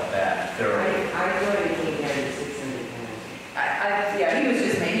talk about that thoroughly. I thought it came down to 600 pounds. Yeah, he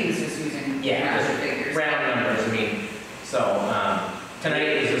was just using Yeah, round just figures. round numbers, I mean, so tonight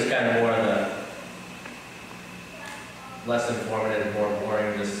is just kind of more of the less informative, more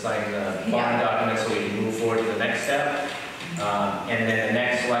boring, just sign the bond document so we can move forward to the next step. And then the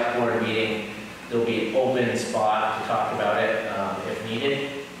next select board meeting, there'll be an open spot to talk about it if needed.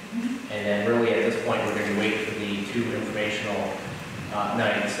 And then really at this point, we're going to wait for the 2 informational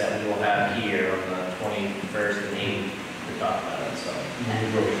nights that we will have here on the 21st and 8th to talk about it, so.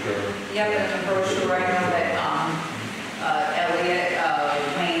 Yep, and the brochure, I know that Elliot,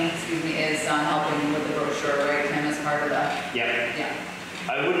 Wayne, is helping with the brochure, right, Tim, as part of the, Yep. yeah.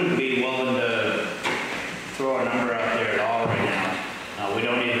 I wouldn't be willing to throw a number out there at all right now. We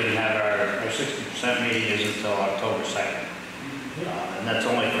don't even have our 60% meeting is until October 2nd. And that's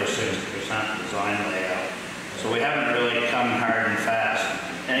only for 60% design layout. So we haven't really come hard and fast.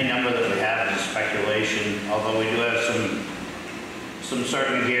 Any number that we have is speculation, although we do have some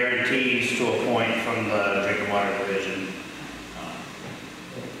certain guarantees to a point from the drinking water division.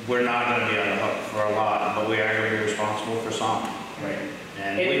 We're not going to be on the hook for a lot, but we are going to be responsible for some. Right.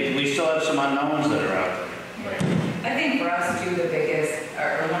 And we still have some unknowns that are out there. Right. I think for us too, the biggest,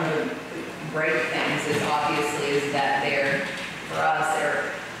 or one of the great things is obviously is that for us,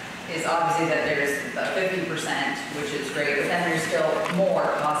 there is obviously that there's the 50%, which is great, but then there's still more,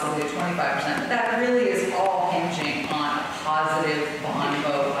 possibly 25%. But that really is all hinging on a positive bond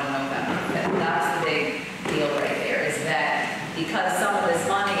vote on November 5th. That's the big deal right there, is that because some of this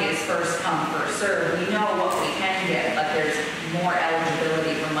money is first come, first served, we know what we can get, but there's more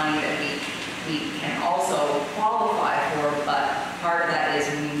eligibility for money that we can also qualify for, but part of that is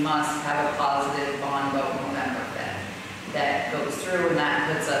we must have a positive bond vote November 5th that goes through, and that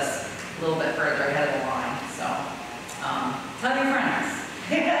puts us a little bit further ahead of the line. So, tell your friends.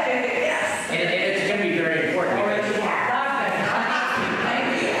 Yes. And it's going to be very important.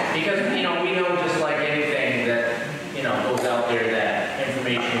 Because, you know, we know just like anything that, you know, goes out there, that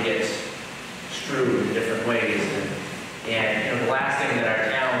information gets strewed in different ways. And you know, the last thing that our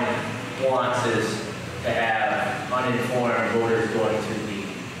town wants is to have uninformed voters going to the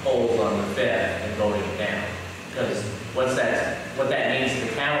polls on the 5th and voting down. Because what that means to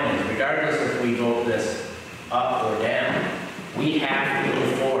the town is, regardless if we vote this up or down, we have to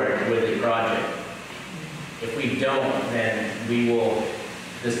move forward with a project. If we don't, then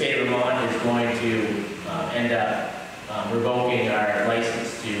the state of Vermont is going to end up revoking our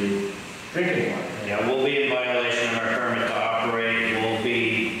license to drinking water. Yeah, we'll be in violation of our permit to operate. We'll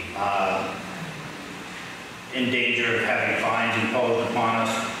be in danger of having fines imposed upon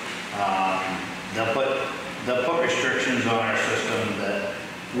us. They'll put restrictions on our system that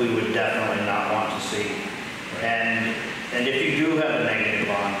we would definitely not want to see. And if you do have a negative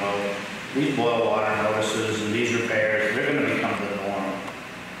bond vote, these boil water notices and these repairs, they're going to become the norm.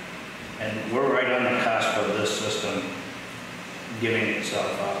 And we're right on the cusp of this system giving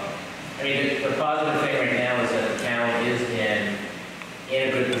itself up. I mean, the positive thing right now is that the town is in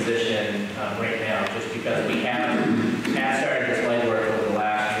a good position right now, just because we have started this light work over the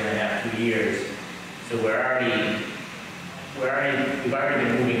last 1.5 to 2 years. So we've already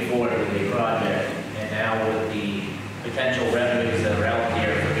been moving forward with the project, and now with the potential revenues that are out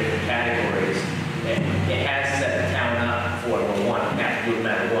there for different categories, it has set the town up for, well, one, we have to do it no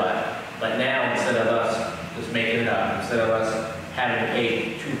matter what. But now, instead of us just making it up, instead of us having to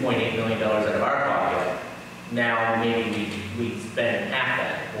pay $2.8 million out of our pocket, now maybe we spend half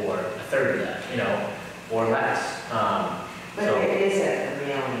that, or a third of that, you know, or less. But So- there is a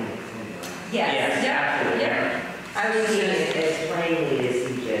reality that's in Yes, yeah, absolutely. yeah. I was just as plainly as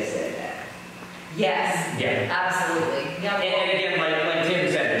he just said that. Yes, Yeah. absolutely. And, Yeah. and again, like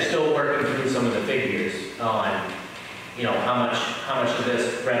Tim said, they're still working through some of the figures on, you know, how much of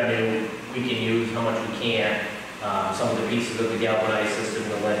this revenue we can use, how much we can't, some of the pieces of the galvanized system,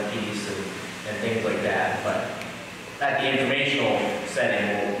 the lead piece, and things like that. But at the informational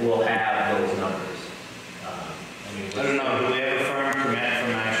setting, we'll have those numbers. I don't know, do we have a firm permit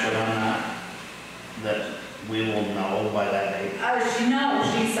from Ashland on that we will know by that date? I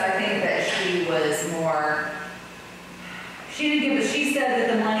think that she was more, she didn't give, she said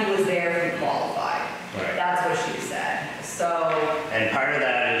that the money was there if we qualified. Right. That's what she said, so. And part of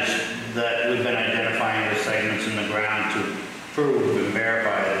that is that we've been identifying the segments in the ground to prove and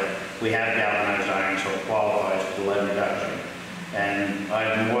verify that we have galvanized iron, so it qualifies for the lead reduction. And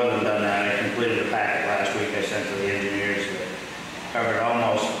I've more than done that. I completed a packet last week I sent to the engineers that covered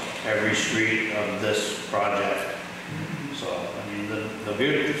almost every street of this project. So, I mean, the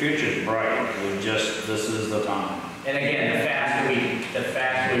future's bright. This is the time. And again, the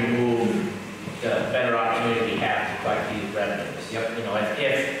faster we move, the better opportunity we have to collect these revenues. Yep. You know,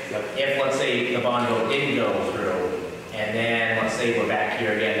 if let's say the bond vote didn't go through, and then let's say we're back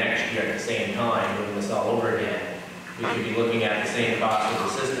here again next year at the same time, doing this all over again, we could be looking at the same cost of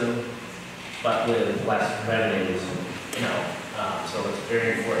the system, but with less revenues, you know. So it's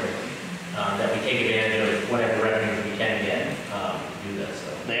very important that we take advantage of whatever revenues we can get to do this.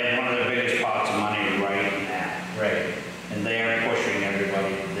 So. They have one of their biggest pots of money right now. Right. And they are pushing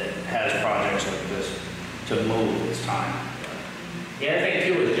everybody that has projects like this to move. It's time. The other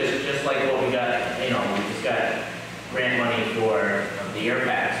thing too is just like what we got, you know, we just got grant money for the air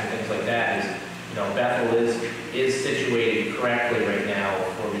packs and things like that. Is, you know, Bethel is situated correctly right now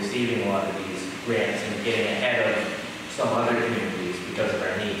for receiving a lot of these grants and getting ahead of some other communities because of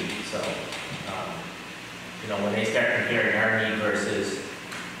our need. So, you know, when they start comparing our need versus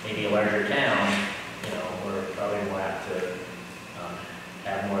maybe a larger town, you know, we're probably more apt to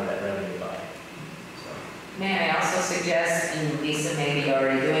have more of that revenue by. So. May I also suggest, and Lisa may be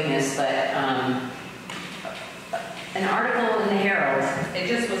already doing this, but an article in the Herald. It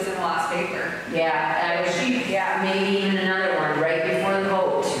just was in the last paper. Yeah, maybe even another one right before the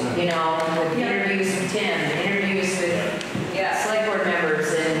vote, you know, with interviews with Tim, interviews with select board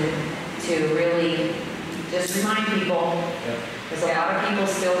members, and to really just remind people, because a lot of people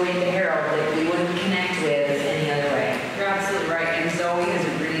still read the Herald that we wouldn't connect with any other way. You're absolutely right, and Zoe has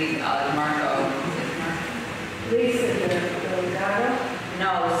agreed, DeMarco. Lisa, the Gaga?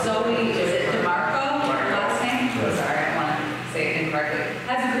 No, Zoe, is it DeMarco, last name? Sorry, I don't want to say it incorrectly.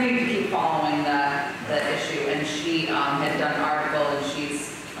 Has agreed to keep following the issue, and she had done an article, and she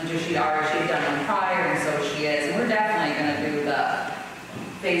had done one prior, and so she is. And we're definitely going to do the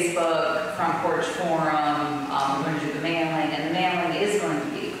Facebook front porch forum. We're going to do the mailing, and the mailing is going to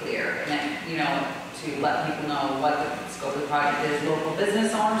be clear, and you know, to let people know what the scope of the project is. Local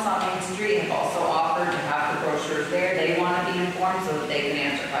business owners on Main Street have also offered to have the brochures there. They want to be informed so that they can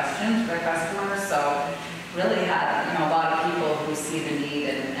answer questions for their customers. So really have, you know, a lot of people who see the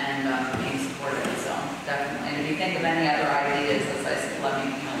need and being supported. So definitely. And if you think of any other ideas, as I said, let me,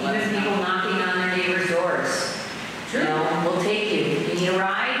 you know, let us Even know. people knocking on their neighbors' doors. True. You know, we'll take you. You need a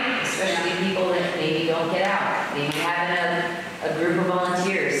ride, especially people that maybe don't get out. Maybe having a group of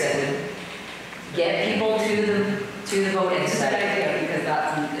volunteers that would get people to the voting It's a good site. idea because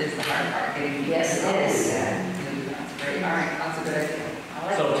that is the hard part, getting people. Yes, it is. That's great. All right, that's a good idea. I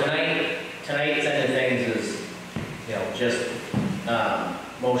like So it. tonight's end of things is, you know, just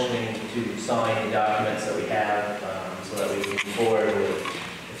motioning to sign the documents that we have so that we can move forward with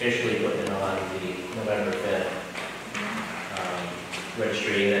officially putting it on the November 5th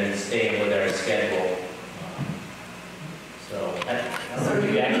registry and then staying with our schedule. So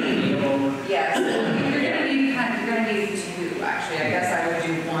you actually need a moment? Yes, you're gonna need two, actually. I guess I would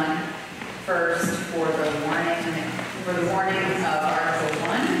do one first for the warning of Article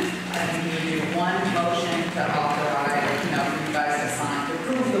 1. I think you would do one motion to authorize, you know, for you guys to sign, to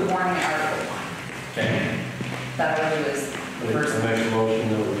approve the warning Article 1. Okay. That would do is the first. The next motion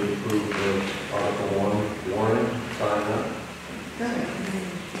that we approve the Article 1 warning, sign that.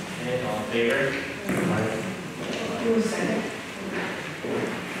 Okay, all in favor? Who was second?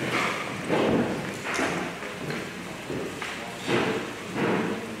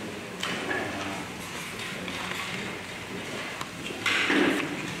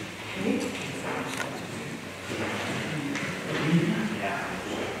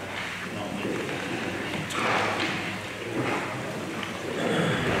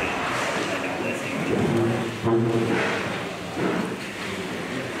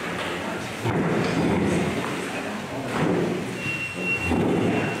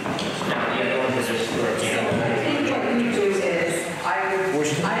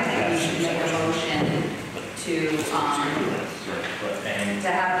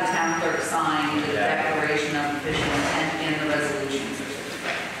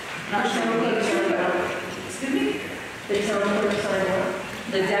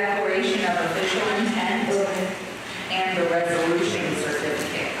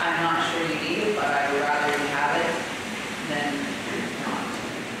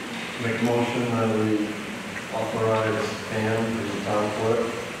 Make a motion that we authorize Pam, the town clerk,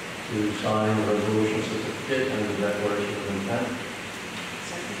 to sign the resolution certificate and the declaration of intent.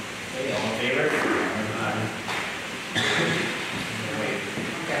 Okay, all in favor? Wait,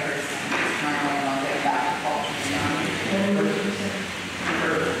 Okay, first, normally I'll get back to Paul.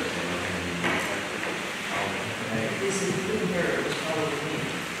 This is in here, it was probably me.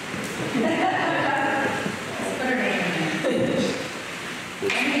 Put her name in there.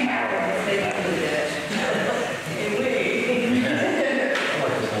 Anything happens, they usually did it. Hey, wait. I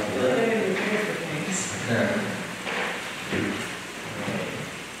like this idea. I didn't prepare for things.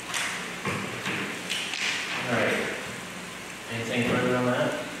 All right. Anything further on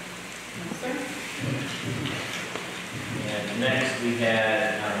that? And next, we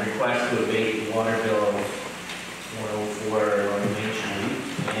had a request to abate the water bill of 104 on Main Street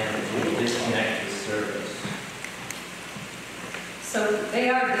and to disconnect the service. So they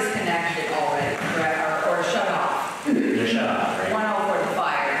are disconnected already, correct, or shut off. They're shut off, right? 104 the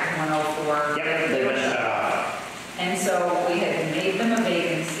fire, 104. Yep, they've been shut off. And so we had made them a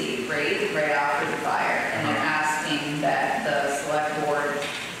vacancy, right after the fire, and they're asking that the select board,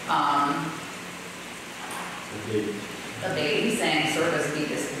 abate, saying service be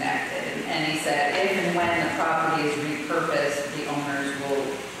disconnected. And he said, if and when the property is repurposed, the owners will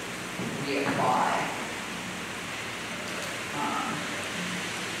reapply.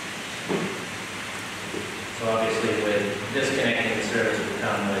 So obviously with disconnecting the service would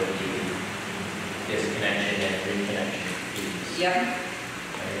come with the disconnection and reconnection fees. Yep.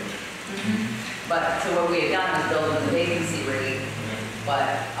 Right? But, so what we had done was build in the vacancy rate, but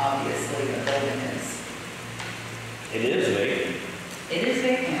obviously the building is, It is vacant. it is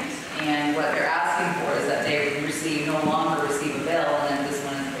vacant. And what they're asking for is that they no longer receive a bill, and then this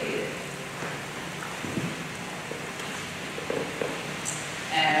one is abated.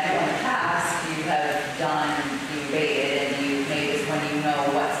 And I know in the past, you have done, you abated, and you made this when you know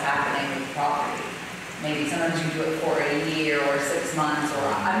what's happening with the property. Maybe sometimes you do it for a year or 6 months, or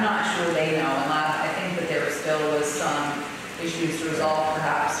I'm not sure they know. And I think that there still was some issues to resolve,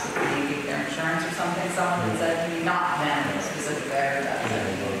 perhaps with maybe their insurance or something. Someone had said, to me, not them specifically, I heard that.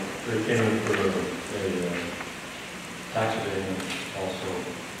 They came in for a tax abatement also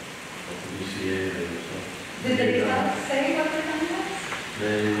at the DCA there, so. Did they say what they're going to do?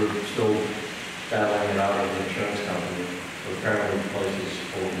 They were still battling it out with the insurance company. So apparently the place is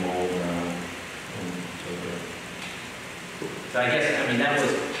full of mold now. And so forth. So I guess, I mean, that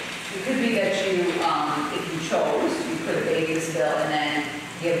was, It could be that you, if you chose, you could abate this bill and then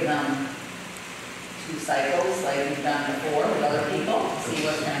give them 2 cycles like you've done before with other people, see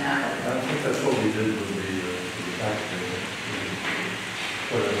what's going to happen. I think that's what we did with the tax abatement.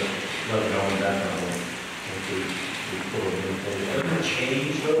 We put it, let it go indefinitely. And we put it in place. Doesn't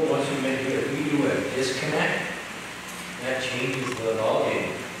change though, once we make it, if we do a disconnect, that changes the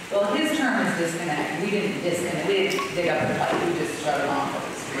ballgame. Well, his term is disconnect. We didn't disconnect, we didn't dig up the pipe, we just shut it off of the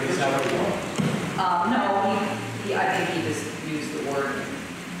But street. is that what we want? No, I think he just used the word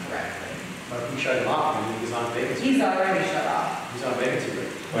correctly. But if we shut it off, then he's on vacancy. He's already shut off. He's on vacancy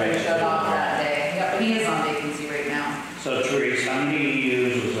rate. He shut off that day. Yeah, but he is on vacancy right now. So Therese, how many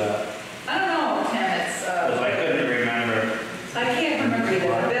years was that? I don't know, Tim, it's, Because I couldn't remember. I can't remember either.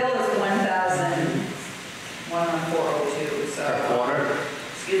 The bill is 1,11402, so. Per quarter?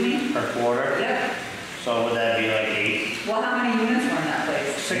 Excuse me? Per quarter? Yep. So would that be like 8? Well, how many units were in that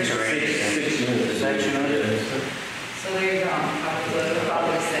place? 6 or 8? 6 units. 6 units? So there you go,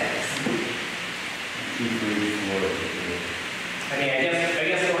 probably 6. 2, 3, 4. I mean, I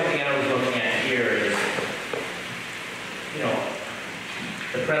guess the only thing I was looking at here is, you know,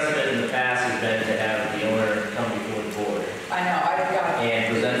 the precedent in the past has been to have the owner come before the board I know, I've got.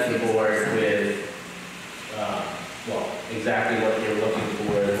 and present the board with, well, exactly what you're looking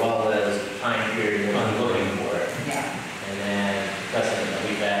for, as well as the time period you're looking for it. Yeah, And then the precedent that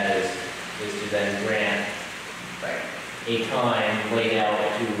we've had is to then grant right. a time laid out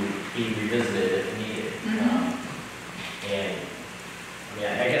to be revisited if needed. And,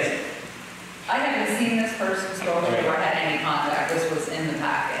 yeah, I guess, I haven't seen this person spoke to or had any contact, this was in the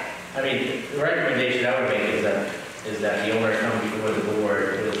packet. I mean, the recommendation I would make is that the owner come before the board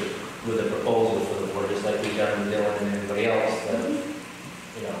with a proposal for the board, just like we've done with Dylan and everybody else, that,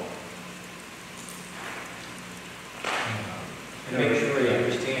 you know. And make sure he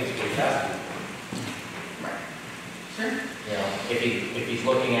understands what he has to do. Right. Sure. You know, if he's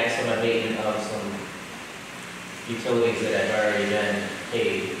looking at some abatement of some utilities that have already been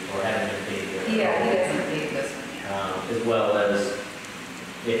paid or haven't been paid. Yeah, he doesn't need this one yet. As well as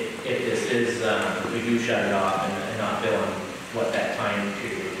if this is, if we do shut it off and not bill him, what that time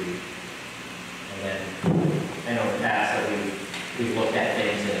period would be. And I know in the past that we've looked at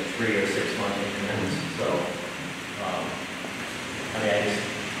things in 3 or 6 month increments, so, I mean, I just.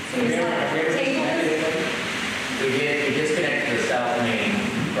 So you're saying table this? We disconnected the South Main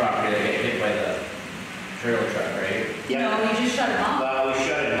property that got hit by the trailer truck, right? No, you just shut it off. Well, we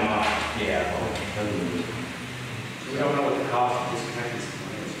shut it off. Yeah. We don't know what the cost of disconnecting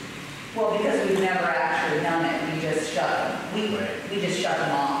something is. Well, because we've never actually done it, we just shut them. Right. We just shut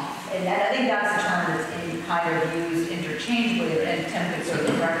them off. And I think that's a term that's kind of used interchangeably, and Tim could sort of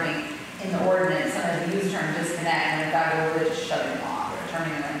correct me, in the ordinance, sometimes we use the term disconnect, and in fact, we're really just shutting them off, or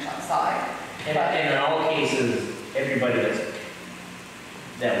turning the wrench outside. And in all cases, everybody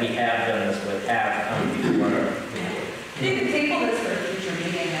that we have done this with have come before. You can table this for a future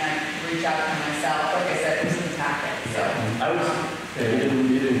meeting, and I can reach out to him myself, like I said, it was in the packet, so. I was, Yeah,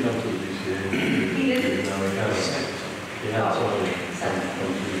 he didn't come to the BCA. He didn't? No, he had somebody come to the.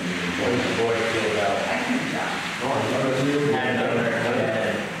 what does the board feel about I can reach out. having another,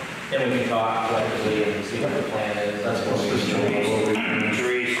 and then we can talk collectively and see what the plan is. That's what we should.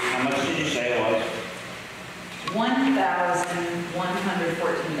 Therese, how much did you say it was?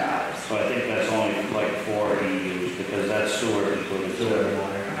 $1,114. So I think that's only like 4 EUs, because that's sewer included. Sewer and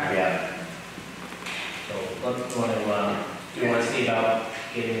water. Yeah. So let's want to, do you want to see about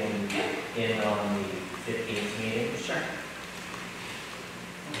getting them in on the 15th meeting? Sure.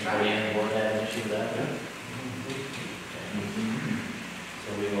 Anybody on the board have an issue with that? So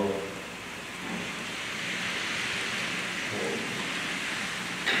we will.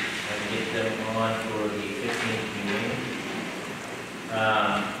 Try to get them on for the 15th meeting.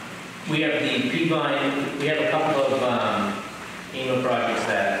 We have the P-Vine, we have a couple of FEMA projects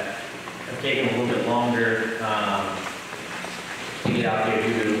that have taken a little bit longer to get out there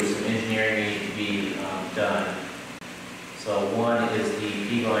due to some engineering need to be done. So one is the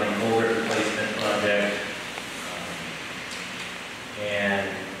P-Vine culvert replacement project. And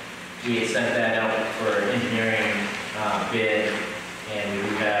we had sent that out for engineering bid, and we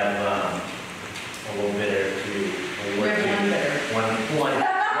do have a little bidder to award to. One.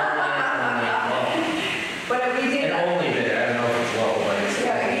 But we did. And only bidder, I don't know if it's low, but it's.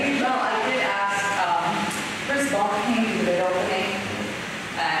 Yeah, well, I did ask, Chris Ball came to the bid opening,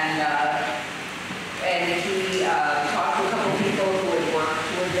 and he talked to a couple people who had worked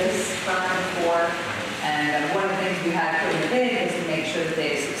with this firm before, and one of the things we had put in the bid was to make sure that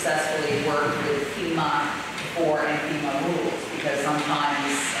they successfully worked with FEMA before and FEMA rules, because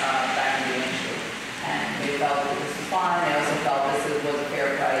sometimes that can be an issue. And they felt that this was fine, they also felt this was a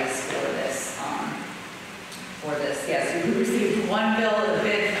fair price for this. Yes, we received one bill of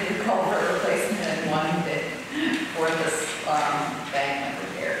bid for the culvert replacement and one bid for this bank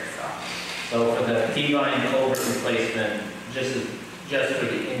repair, so. So for the T-Vine culvert replacement, just for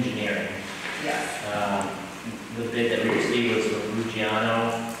the engineering, Yes. the bid that we received was with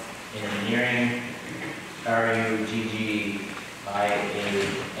Ruggiano Engineering, Ruggiano.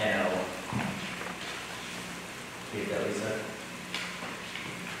 Read that, Lisa.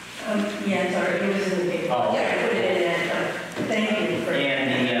 Yeah, sorry, it was in the paper. Oh. Yeah, I put it in there. Thank you for. And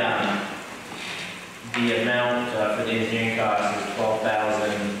the amount for the engineering cost is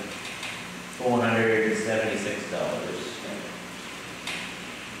 $12,476.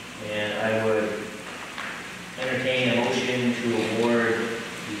 And I would entertain a motion to award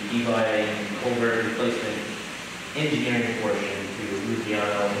the P-Vine culvert replacement engineering portion to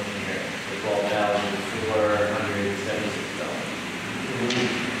Ruggiano Engineering for $12,476.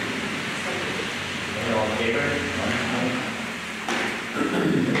 All in favor?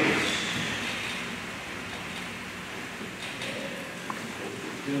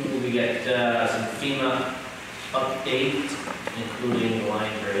 We get some FEMA update, including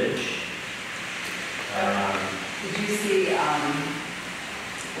Line Bridge. Did you see,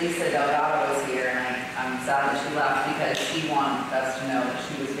 Lisa Delgado was here, and I'm sad that she left because she wanted us to know that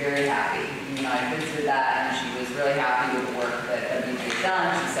she was very happy. You know, I visited that, and she was really happy with the work that WJ had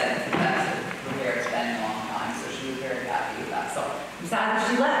done. She said it's the best repair it's been in a long time, so she was very happy with that. So I'm sad that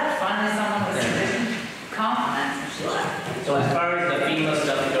she left. Finally, someone was giving compliments, and she left. So as far as the FEMA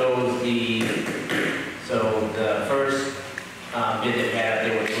stuff goes, the first bid that we had out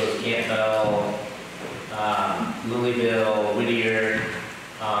there, which was Campbell, Louisville, Whittier,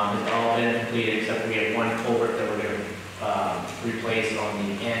 has all been completed except we have one culvert that we're going to replace on the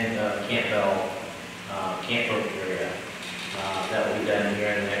end of Campbell, Camp Brook area. That will be done here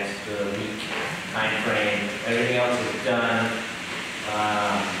in the next week time frame. Everything else is done.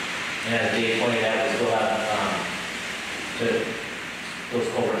 And as Dave pointed out, we still have those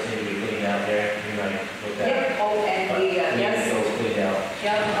culverts need to be cleaned out there. You might look at. Yep, oh, and we, yes. Those cleaned out.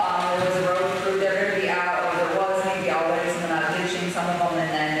 Yep, there was a road crew there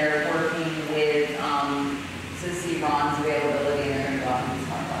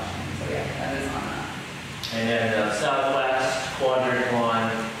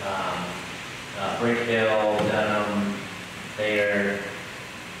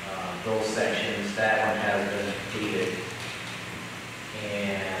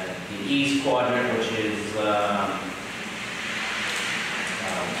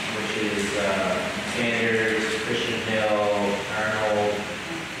which is Sanders, Christian Hill, Arnold,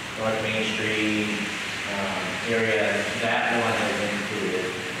 North Main Street area. That one has been included.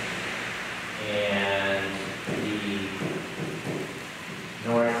 And the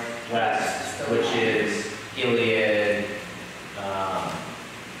northwest, which is Gilead,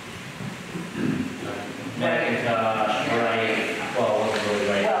 Macintosh, Wright, well, it wasn't really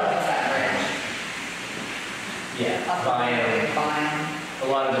Wright. Well, it's that bridge. Yeah, Up Bayham. Bayham. A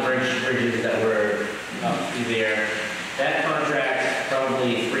lot of the bridges that were up through there. That contract's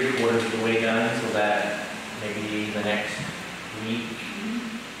probably 3/4 of the way done, so that maybe the next week,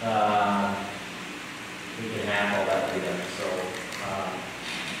 we can have all that redone. So,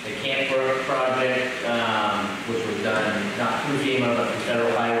 the Camp Brook project, which was done not through FEMA, but through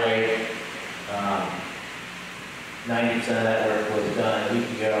Federal Highway, 90% of that work was done a week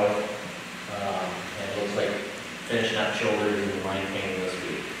ago, and it looks like finishing up shoulders and line painting this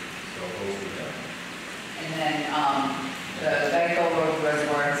week, so those will be done. And then, the Bethel Road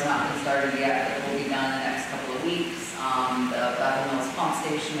Reservoir has not been started yet, but will be done in the next couple of weeks. The Bethel Mills Pump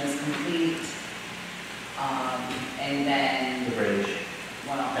Station is complete. And then, The bridge,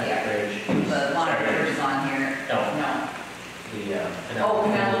 what else? that Yeah, bridge. the line bridge is on here. No. No. The, Oh,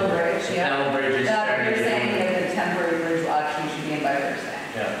 Canal Bridge, yeah. Canal Bridge is That starting you're to saying do. that the temporary bridge will actually should be in by Thursday.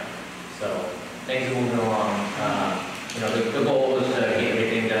 Yeah, so things are moving along. The goal was to get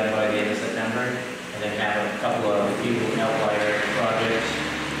everything done by the end of September and then have a couple of few outlier projects.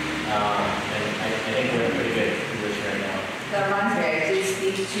 And I think we're in a pretty good position right now. That reminds me, I did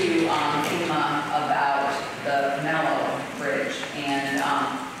speak to FEMA about the Canelo Bridge, and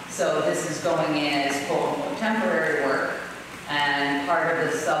so this is going in as quote-unquote temporary work, and part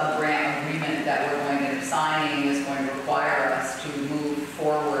of the sub-grant agreement that we're going to be signing is going to require us to move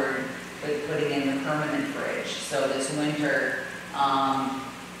forward with putting in the permanent bridge. So this winter,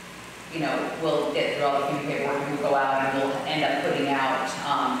 we'll get through all the FEMA paperwork, and we'll go out and we'll end up putting out,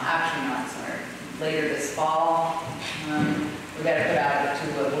 actually not sooner, later this fall. We got to put out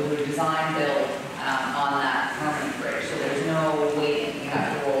we'll do a design build on that permanent bridge, so there's no waiting. You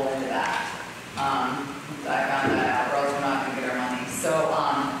have to roll into that. I found that out, or else we're not going to get our money.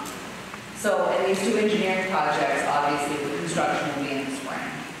 So in these two engineering projects, obviously the construction will be in the spring,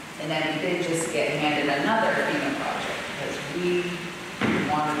 and then we did just get handed another FEMA project because we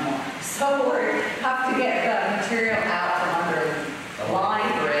wanted more. So we have to get the material out from under the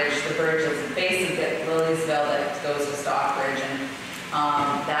line bridge, the bridge that's basically at Liliesville that goes to Stockbridge, and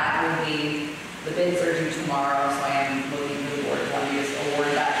that will be, the bids are due tomorrow, so I am looking for the board to want to just award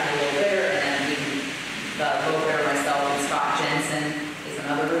that to the low bidder, and then the low bidder, myself and Scott Jensen is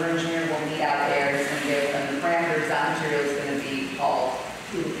another river engineer, will meet out there, he's going to give them the parameters, that material is going to be hauled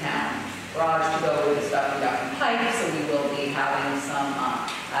to the town garage to go with the stuff we got from pipe, so we will be having some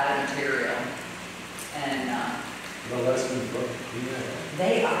added material, and Well, that's been booked.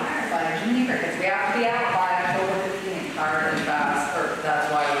 they are by June, because we have to be out by October 15th, hard and fast, or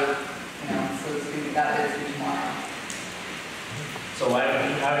that's why we're, so it's going to be that bid through tomorrow. So I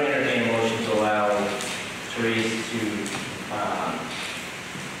would entertain a motion to allow Therese to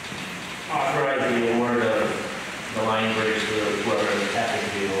authorize the award of the line bridge to whoever happens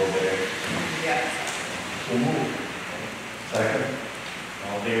to be a little bit. Yes. So moved. Second.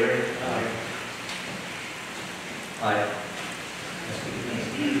 All in favor? Aye.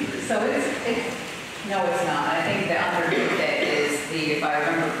 So no, it's not. I think that underneath it is if I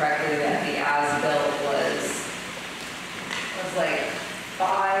remember correctly, that the as-built was like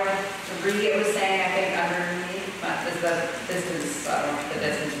 5'3", it was saying, I think, underneath. Is the distance, I don't know the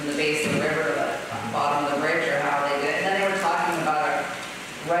distance from the base of the river to the bottom of the bridge or how they did it. And then they were talking about a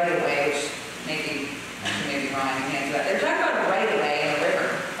right-of-way, which maybe wrong, you can't do that. They were talking about a right-of-way in the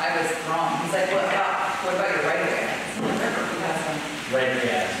river. I was wrong. He's like, what about your right-of-way? It's in the river. We have some. Right,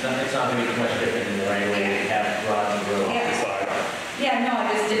 yeah, it's not going to be too much different in the right way. We have rods and roads. Yeah, no, I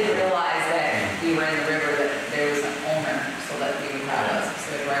just didn't realize that we were in the river, that there was an owner, so that we would have a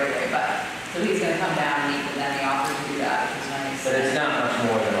specific right-of-way. But, so he's going to come down and meet with them, they offered to do that, which is nice. But it's not much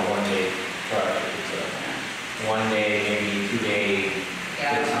more than a one-day project. It's a 1 day, maybe 2 day.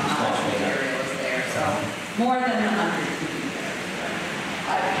 Yeah, It's how small much cleanup. material is there, so more than 100 cubic yards.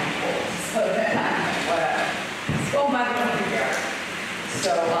 I've been told, so that, whatever. It's going by the 100 yards.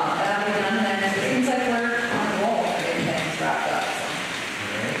 So, that'll be done, and then it seems like we're on a roll to get things wrapped up, so.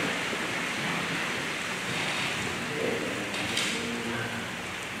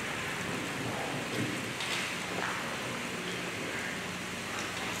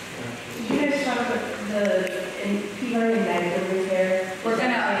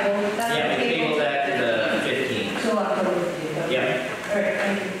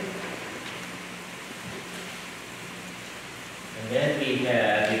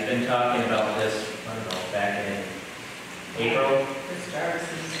 we've been talking about this, I don't know, back in April. This Jarvis is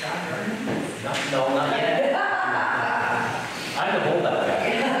stronger. No, not yet. I'm the holdout guy.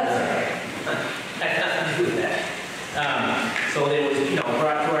 I had nothing to do with that. So it was,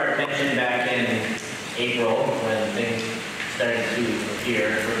 brought to our attention back in April when things started to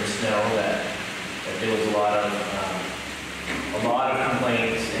appear from the snow that there was a lot of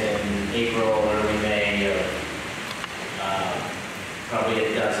complaints in April, early May of probably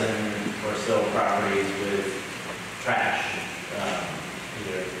a dozen or so properties with trash,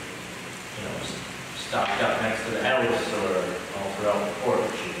 either stocked up next to the house or all throughout the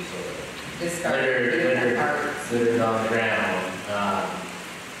porches or littered on the ground.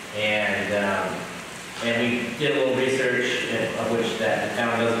 And we did a little research of which that the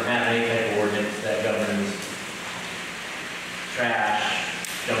town doesn't have any type of ordinance that governs trash,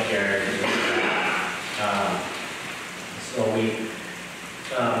 junkyards, and so we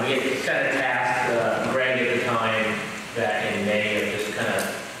had kind of tasked Greg at the time back in May of just kind of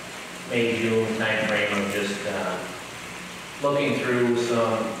May, June time frame of just looking through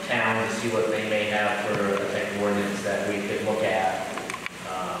some towns to see what they may have for a type of ordinance that we could look at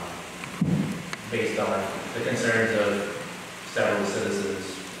based on the concerns of several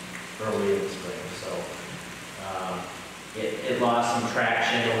citizens early in the spring. So it lost some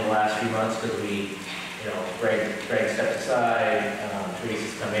traction over the last few months because we, Greg stepped aside,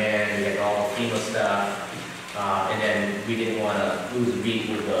 Teresa's come in, we had all the FEMA stuff, and then we didn't want to lose a beat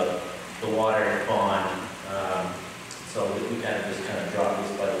with the water pond. So we kind of dropped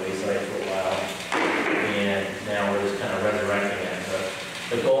this by the wayside for a while, and now we're just kind of resurrecting it. So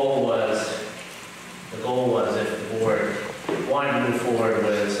the goal was if the board wanted to move forward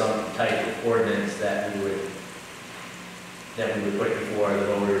with some type of ordinance that we would put before the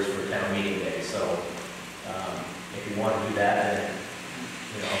voters for town meeting day. So if you want to do that,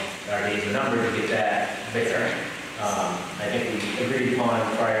 then our days are numbered to get that bigger. I think we agreed upon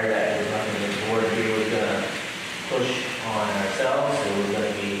prior that there was nothing that the board here was going to push on ourselves. It was going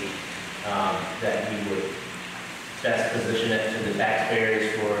to be that we would best position it to the taxpayers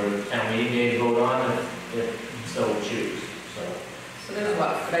for town meeting day to vote on if you so choose. So there's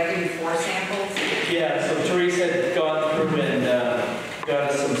what, could I give you 4 samples? Yeah, so Teresa had gone through and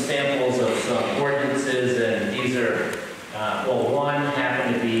got us some samples of some ordinances, and these are, one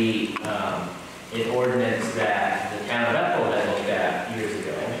happened to be an ordinance that the town of Bethel had looked at years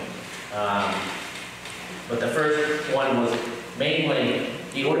ago. But the first one was mainly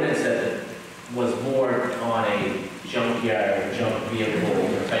the ordinance that was more on a junkyard, junk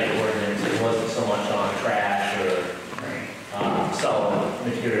vehicle type ordinance. It wasn't so much on trash or solid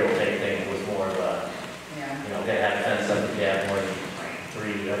material type thing. It was more of a, gotta have a fence up, you have more than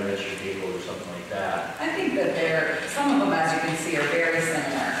 3 unregistered vehicles or something like that. I think that some of them, as you can see, are very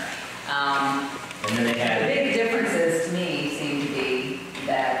similar. And then they had... The big differences to me seem to be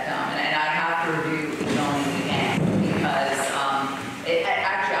that, and I have to review zoning again, because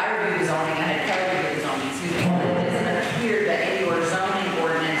actually I reviewed the zoning, I had Kelly review the zoning, excuse me, but it doesn't appear that in your zoning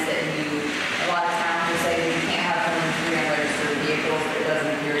ordinance that a lot of towns will say you can't have more than 3 unregistered vehicles, but it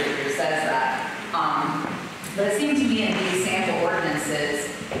doesn't appear that it says that. But it seemed to me in these sample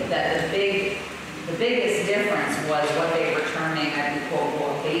ordinances that the biggest difference was what they were terming, I think, quote,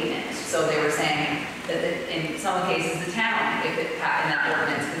 abatement. So they were saying that in some cases the town, if it in that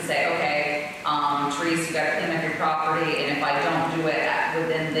ordinance, could say, okay, Teresa, you got to clean up your property, and if I don't do it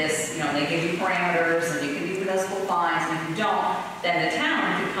within this, they give you parameters, and you can do municipal fines, and if you don't, then the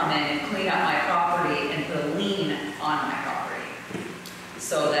town could come in and clean up my property and put a lien on my property.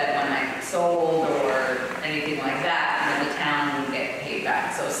 So that when I sold or anything like that, the town would get paid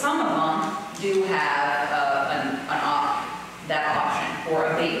back. So some of them do have that option for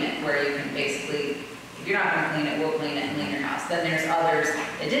abatement, where you can basically, if you're not going to clean it, we'll clean it and clean your house. Then there's others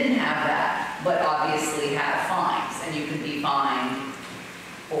that didn't have that, but obviously have fines, and you can be fined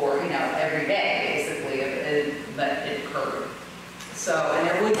for every day basically, but it occurred. So, and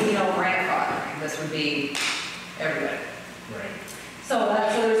there would be no grandfathering. This would be everybody. Right. So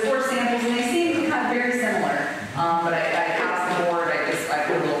there's 4 samples, and they seem to kind of very similar. But I asked the board, I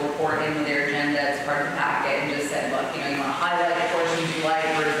put a little report in with their agenda as part of the packet, and just said, look, you want to highlight the portions you like,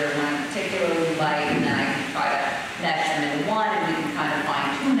 or is there one particularly you like, and then I can try to mesh them into one, and we can kind of fine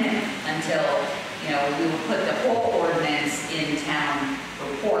tune it until, we will put the whole ordinance in town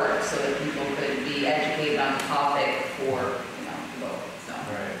report so that people could be educated on the topic for, vote. So.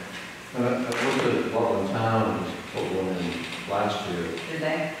 Right. I looked at Rutland Town, put one in last year. Did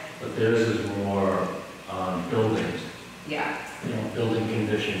they? But theirs is more on buildings. Yeah. building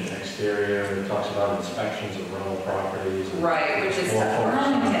conditions, exterior, it talks about inspections of rental properties. and Right, which is, more focus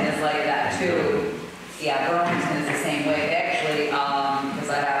on- Burlington is like that too. Yeah, Burlington is the same way. They actually, because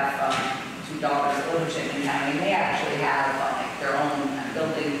I have two daughters that live in Chittenden County, they actually have like their own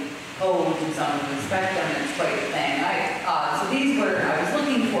building codes and some to inspect them, and it's quite a thing. So these were, I was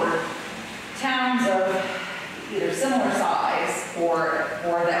looking for towns of either similar size or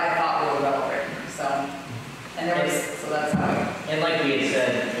that I thought were well written, so. And there was, so that's how. And like we had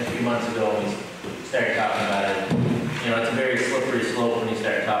said a few months ago, when we started talking about it, you know, it's a very slippery slope when you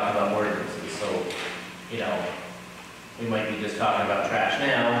start talking about ordinances. So, you know, we might be just talking about trash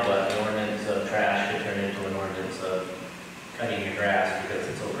now, but an ordinance of trash could turn into an ordinance of cutting your grass because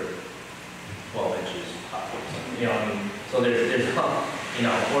it's over 12 inches high. You know, I mean, so there's you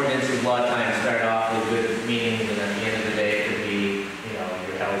know, ordinances a lot of times start off with good meanings, and at the end of the day, it could be, you know,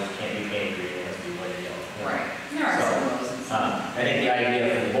 your house can't be painted green, it has to be white or yellow. Right. There are some of those. I think the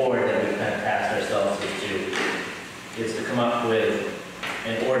idea for the board that we've kind of tasked ourselves is to come up with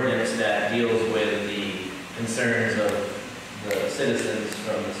an ordinance that deals with the concerns of the citizens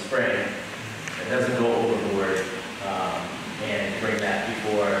from the spring. It doesn't go overboard, and bring that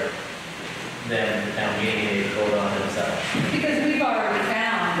before them, the town meeting, they vote on themselves. Because we've already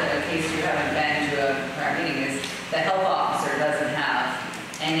found, in case you haven't been to a prayer meeting, is the health officer doesn't have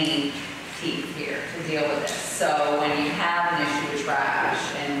any teeth here to deal with this. So when you have an issue with trash,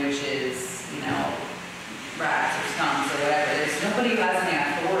 and which is, you know, rats or skunks or whatever, there's nobody who has any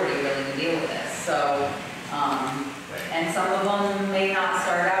authority really to deal with this. So, and some of them may not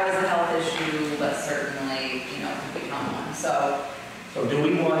start out as a health issue, but certainly, you know, can become one. So do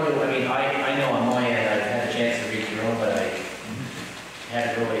we want to, I mean, I know on my end, I've had a chance to read through them, but I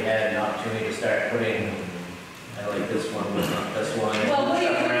haven't really had an opportunity to start putting, I like this one, not this one. well, what you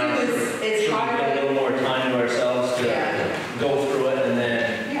stuff could around. do is Should we try get a little more time to ourselves to go through it, and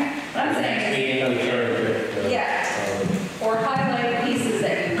then yeah, what I'm the saying next is, meeting we can. yeah, or highlight pieces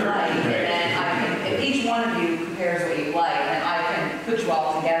that you like, and then I can, if each one of you compares what you like, then I can put you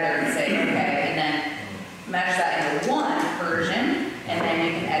all together and say, okay, and then mesh that into one version, and then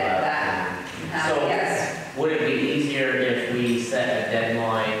you can edit that. And have, So, yes, would it be easier if we set a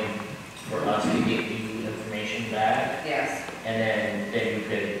deadline for us to get you information back, yes, and then you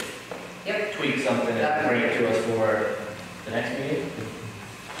could yep, tweak something and bring it to us for the next meeting?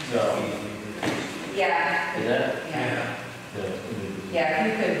 So, yeah, is that? yeah, Good. yeah,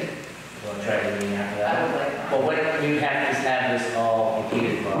 if you could, You want to try the meeting after I that? would like that. Well, when we have to have this all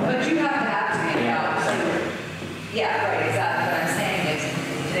completed by. But you have to me about, December. yeah, right, exactly, what I'm saying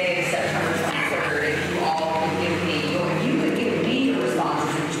is, today is September 23rd, if you all could give me, you could give me your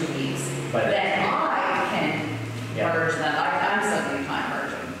responses in 2 weeks, But then I can Yeah. merge them, I'm spending time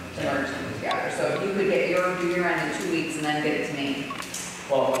to merge them together, so if you could get do your end in 2 weeks and then get it to me.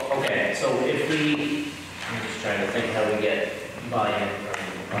 Well, okay, so if we, I'm just trying to think how we get buy-in from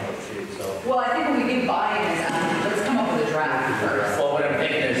the public too, so. Well, I think when we give buy-in, let's come up with a draft first. Well, what I'm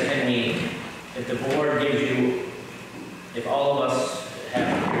thinking is, can we, if the board gives you, if all of us have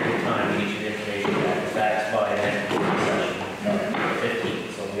a period of time to get you the information back, the facts by the next session, the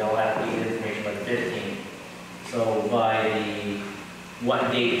 15th, so we all have to get the information by the 15th. So by the, what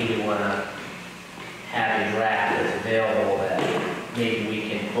date do we want to have a draft that's available that maybe we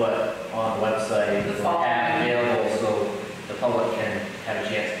can put on the website, The or have following. available so the public can have a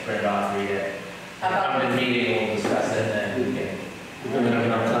chance to print it off, read it. How about- Come to the meeting, we'll discuss it, and then we can. We're gonna have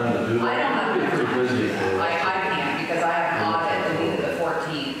enough time to do that. I don't have enough We're time. busy for I can't, because I have an audit the week of the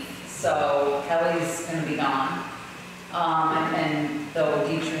 14th, so Kelly's gonna be gone. And though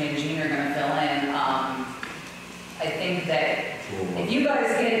Dietrich and Jean are gonna fill in, I think that if you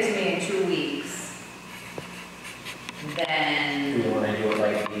guys get it to me in 2 weeks, then, Do we want to do it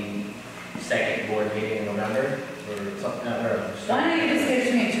like the second board meeting in November, or something, or? why don't you just get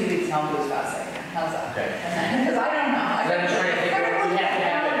it to me in 2 weeks and I'll do as fast as I can, how's that? Okay. And then, because I don't know. I'm just trying to think,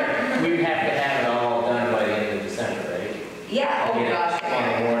 we have to have it all done by the end of December, right? Yeah, oh Get it gosh,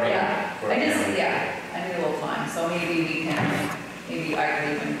 on the warning yeah. for I just, accounting. yeah, I need a little time, so maybe we can, maybe I could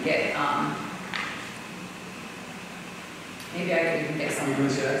even get, maybe I could even get some. You gonna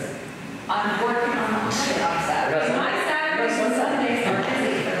say that? I'm working on the Saturday. My Saturdays and Sundays are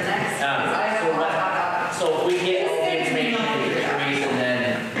busy for the next, because I have a lot of. So if we get all the information to Teresa, and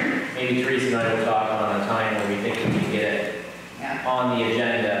then maybe Teresa and I will talk on a time when we think we can get it Yeah, on the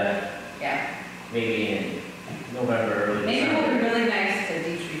agenda, yeah. maybe in November, early Maybe we'll December. be really nice to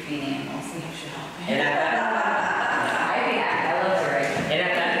Dietrich Feeney and we'll see if she'll help me. And at I'd be happy, I love her, right? And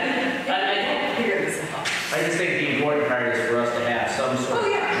at that, Figure this out. I just think the important part is for us to have some sort Oh,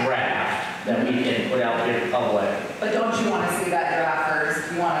 of yeah. draft that we can put out here to the public. But don't you want to see that draft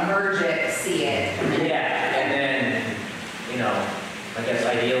merge it, see it. Yeah, and then, you know, I guess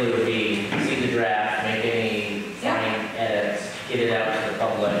ideally would be see the draft, make any fine edits, get it out to the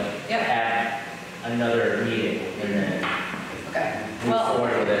public, Yep. have another meeting, and then Okay. move Well,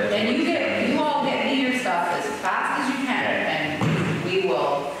 forward with it. and you all get me your stuff as fast as you can, and we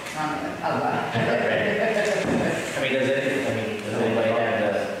will run with it. How's that? I mean, does anybody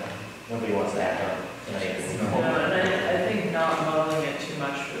have nobody wants that done tonight? No, and I think not muddling it too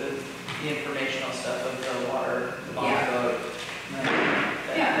much for the informational stuff of the water, the bond Yeah. vote.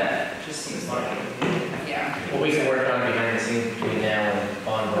 Yeah. That just seems like. Yeah. Well, we can work on behind the scenes between now and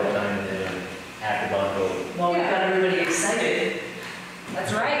bond vote time, and then after bond vote. Well, we've got everybody excited.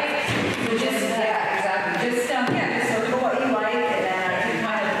 That's right. So just, yeah, exactly. Just, just circle what you like, and then I can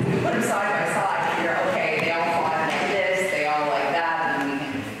kind of put them side by side. You're okay, they all fly like this, they all like that, and then we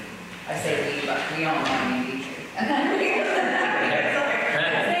can, I say we, but we all know I mean each other. And then we can,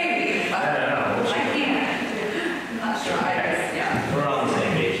 I say we, but I don't know. I can't. I'm not sure, I just, yeah. We're all on the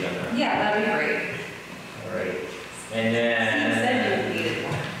same page on that. Yeah, that'd be great. All right. And Steve then said you needed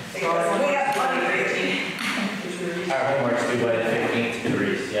one. Because we have plenty of our homework's due by the 15th to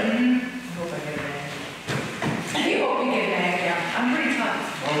Greece, yeah. Hope I get an I hope we get back, yeah. I'm pretty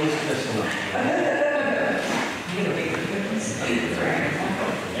tough. Always missing them.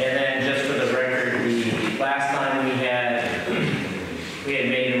 And then just for the record, the last time we had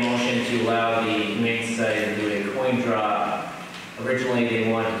made a motion to allow the Humane Society to do a coin drop. Originally,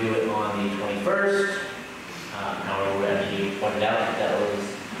 they wanted to do it on the 21st. However, as you pointed out, that was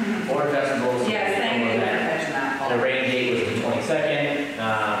Ford Festival. so Yes, thank you for catching that, Paul. The rain date was the 22nd,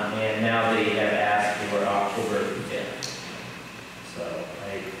 and now they have asked for October 5th. So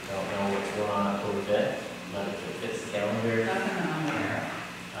I don't know what's going on October 5th, but if it fits the calendar, Nothing on there.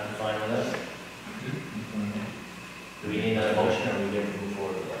 I'm fine with it. Do we need another motion, or are we good to move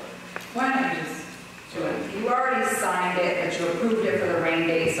forward with that? Why don't you just do it? You already signed it, but you approved it for the rain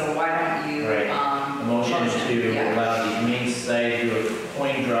date, so why don't you, Right. A motion to yeah. allow the Humane Society to do a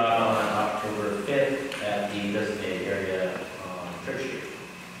coin drop on October 5th at the designated area on Church Street.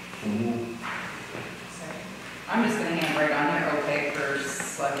 I'm just gonna hand right on here, okay, for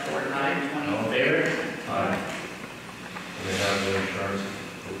select board 9/20. All in favor? They have the insurance.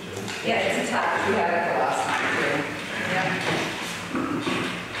 Yeah, it's attached, we had it the last time too. Yeah.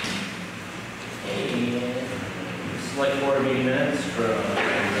 And select board meeting minutes from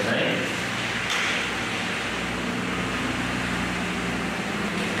the 9th.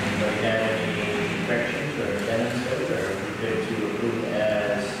 Anybody have any corrections or amendments to it, or are we good to approve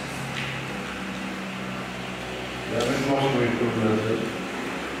as? Yeah, there's most of the improvements.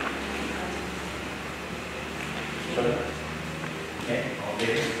 Okay, all in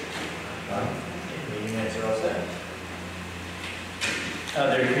favor? Meeting minutes are all set.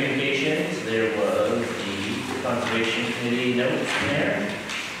 Other communications, there was the Conservation Committee notes in there.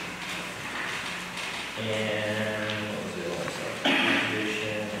 And what was the other one?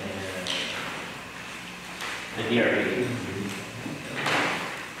 Conservation and the DRB.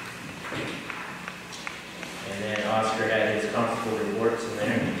 And then Oscar had his constable reports in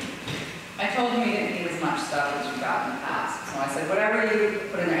there. I told him he didn't need as much stuff as you got in the past, so I said, whatever you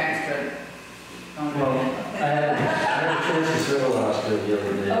put in there extra, don't do Well, it. I had a chance to sit with Oscar the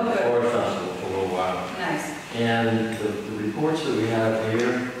other day Oh, at the good. Ford Festival for a little while. Nice. And the reports that we have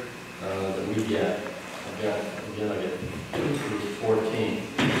here, that we get, I get 2 through 14.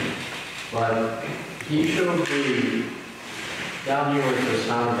 But he showed me, down here with the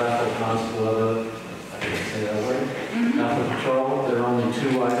town of Bethel Constable of it, I can say that word, Bethel Patrol, there are only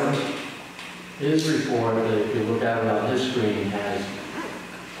 2 items. His report, that if you look at it on his screen, has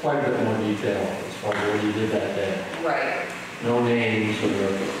quite a bit more detail as far as what he did that day. Right. No names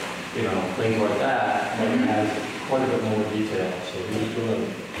or, things like that, but it has quite a bit more detail. So he was going to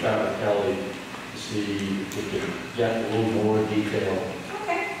chat with Kelly to see if we could get a little more detail.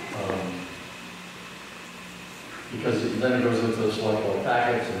 Okay. Because then it goes into the select board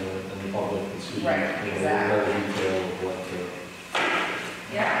packets and the public can see. Right, A little exactly. better detail of what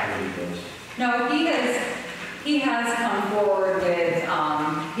Yeah. he does. No, he has come forward with,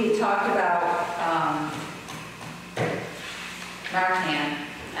 he talked about, Narcan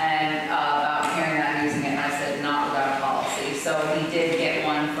and, about hearing that and using it, and I said, not without a policy. So he did get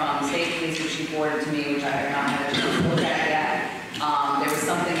one from state police, which he forwarded to me, which I have not had a chance to look at yet. There was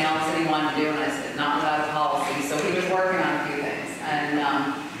something else that he wanted to do, and I said, not without a policy. So he was working on a few things, and,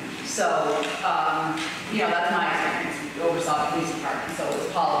 that's my experience. We oversaw the police department, so it was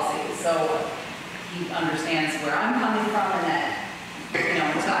policy. So he understands where I'm coming from, and that,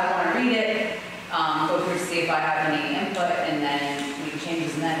 so I want to read it, go through to see if I have any input, and then make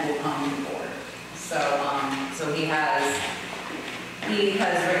changes, and then then we'll come to the board. So he has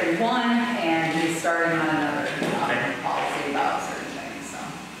written one, and he's starting on another policy about certain things, so.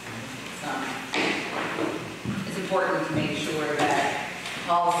 It's important to make sure that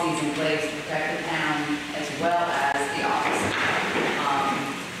policies in place to protect the town as well as the office.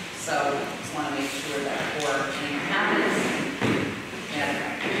 So just want to make sure that before anything happens,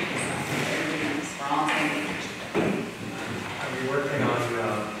 we're all on the same page. Are we working on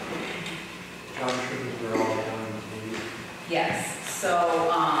job descriptions for all the town employees? Yes, so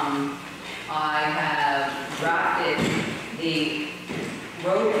I have drafted the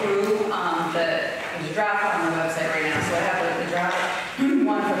road crew, there's a draft on the website right now, so I have the draft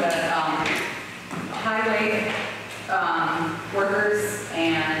one for the highway workers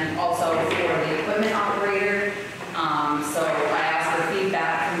and also for the equipment operator. So I asked for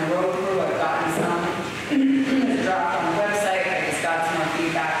feedback from the road crew. I've gotten some. There's a draft on the website. I just got some more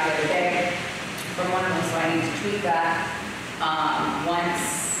feedback the other day from one of them, so I need to tweak that. Once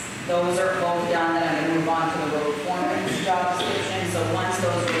those are both done, then I'm going to move on to the road foreman's job description. So once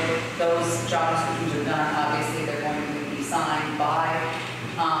those job descriptions are done, obviously they're going to be signed by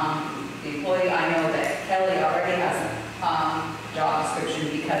the employee. I know that Kelly already has a job description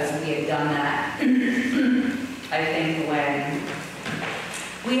because we had done that. I think when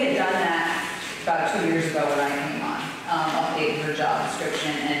we had done that about 2 years ago when I came on, updated her job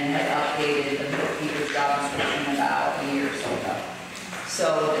description and had updated the bookkeeper's job description about a year or so ago.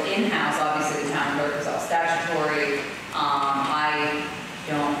 So the in-house, obviously the town clerk is all statutory. I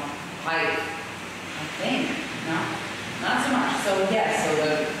think, no, not so much. So yes, so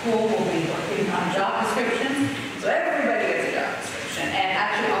the pool will be working on job descriptions. So everybody gets a job description. And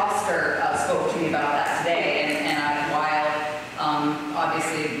actually Oscar spoke to me about that today. While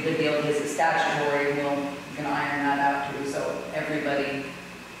obviously the deal is statutory, we're going to iron that out too. So everybody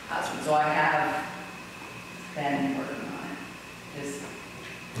has one. So I have been working on it. Just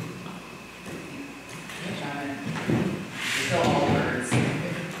trying to fill all the words.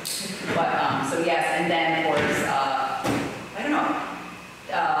 But, so yes, and then of course, I don't know,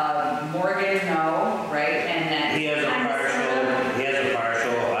 Morgan, no, right? And then. He has a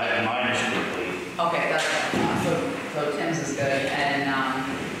partial, mine is complete. Okay, that's fine. So Tim's is good, and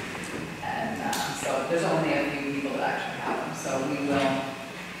so there's only a few people that actually have them, so we will,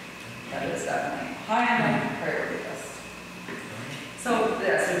 that is definitely high on my priority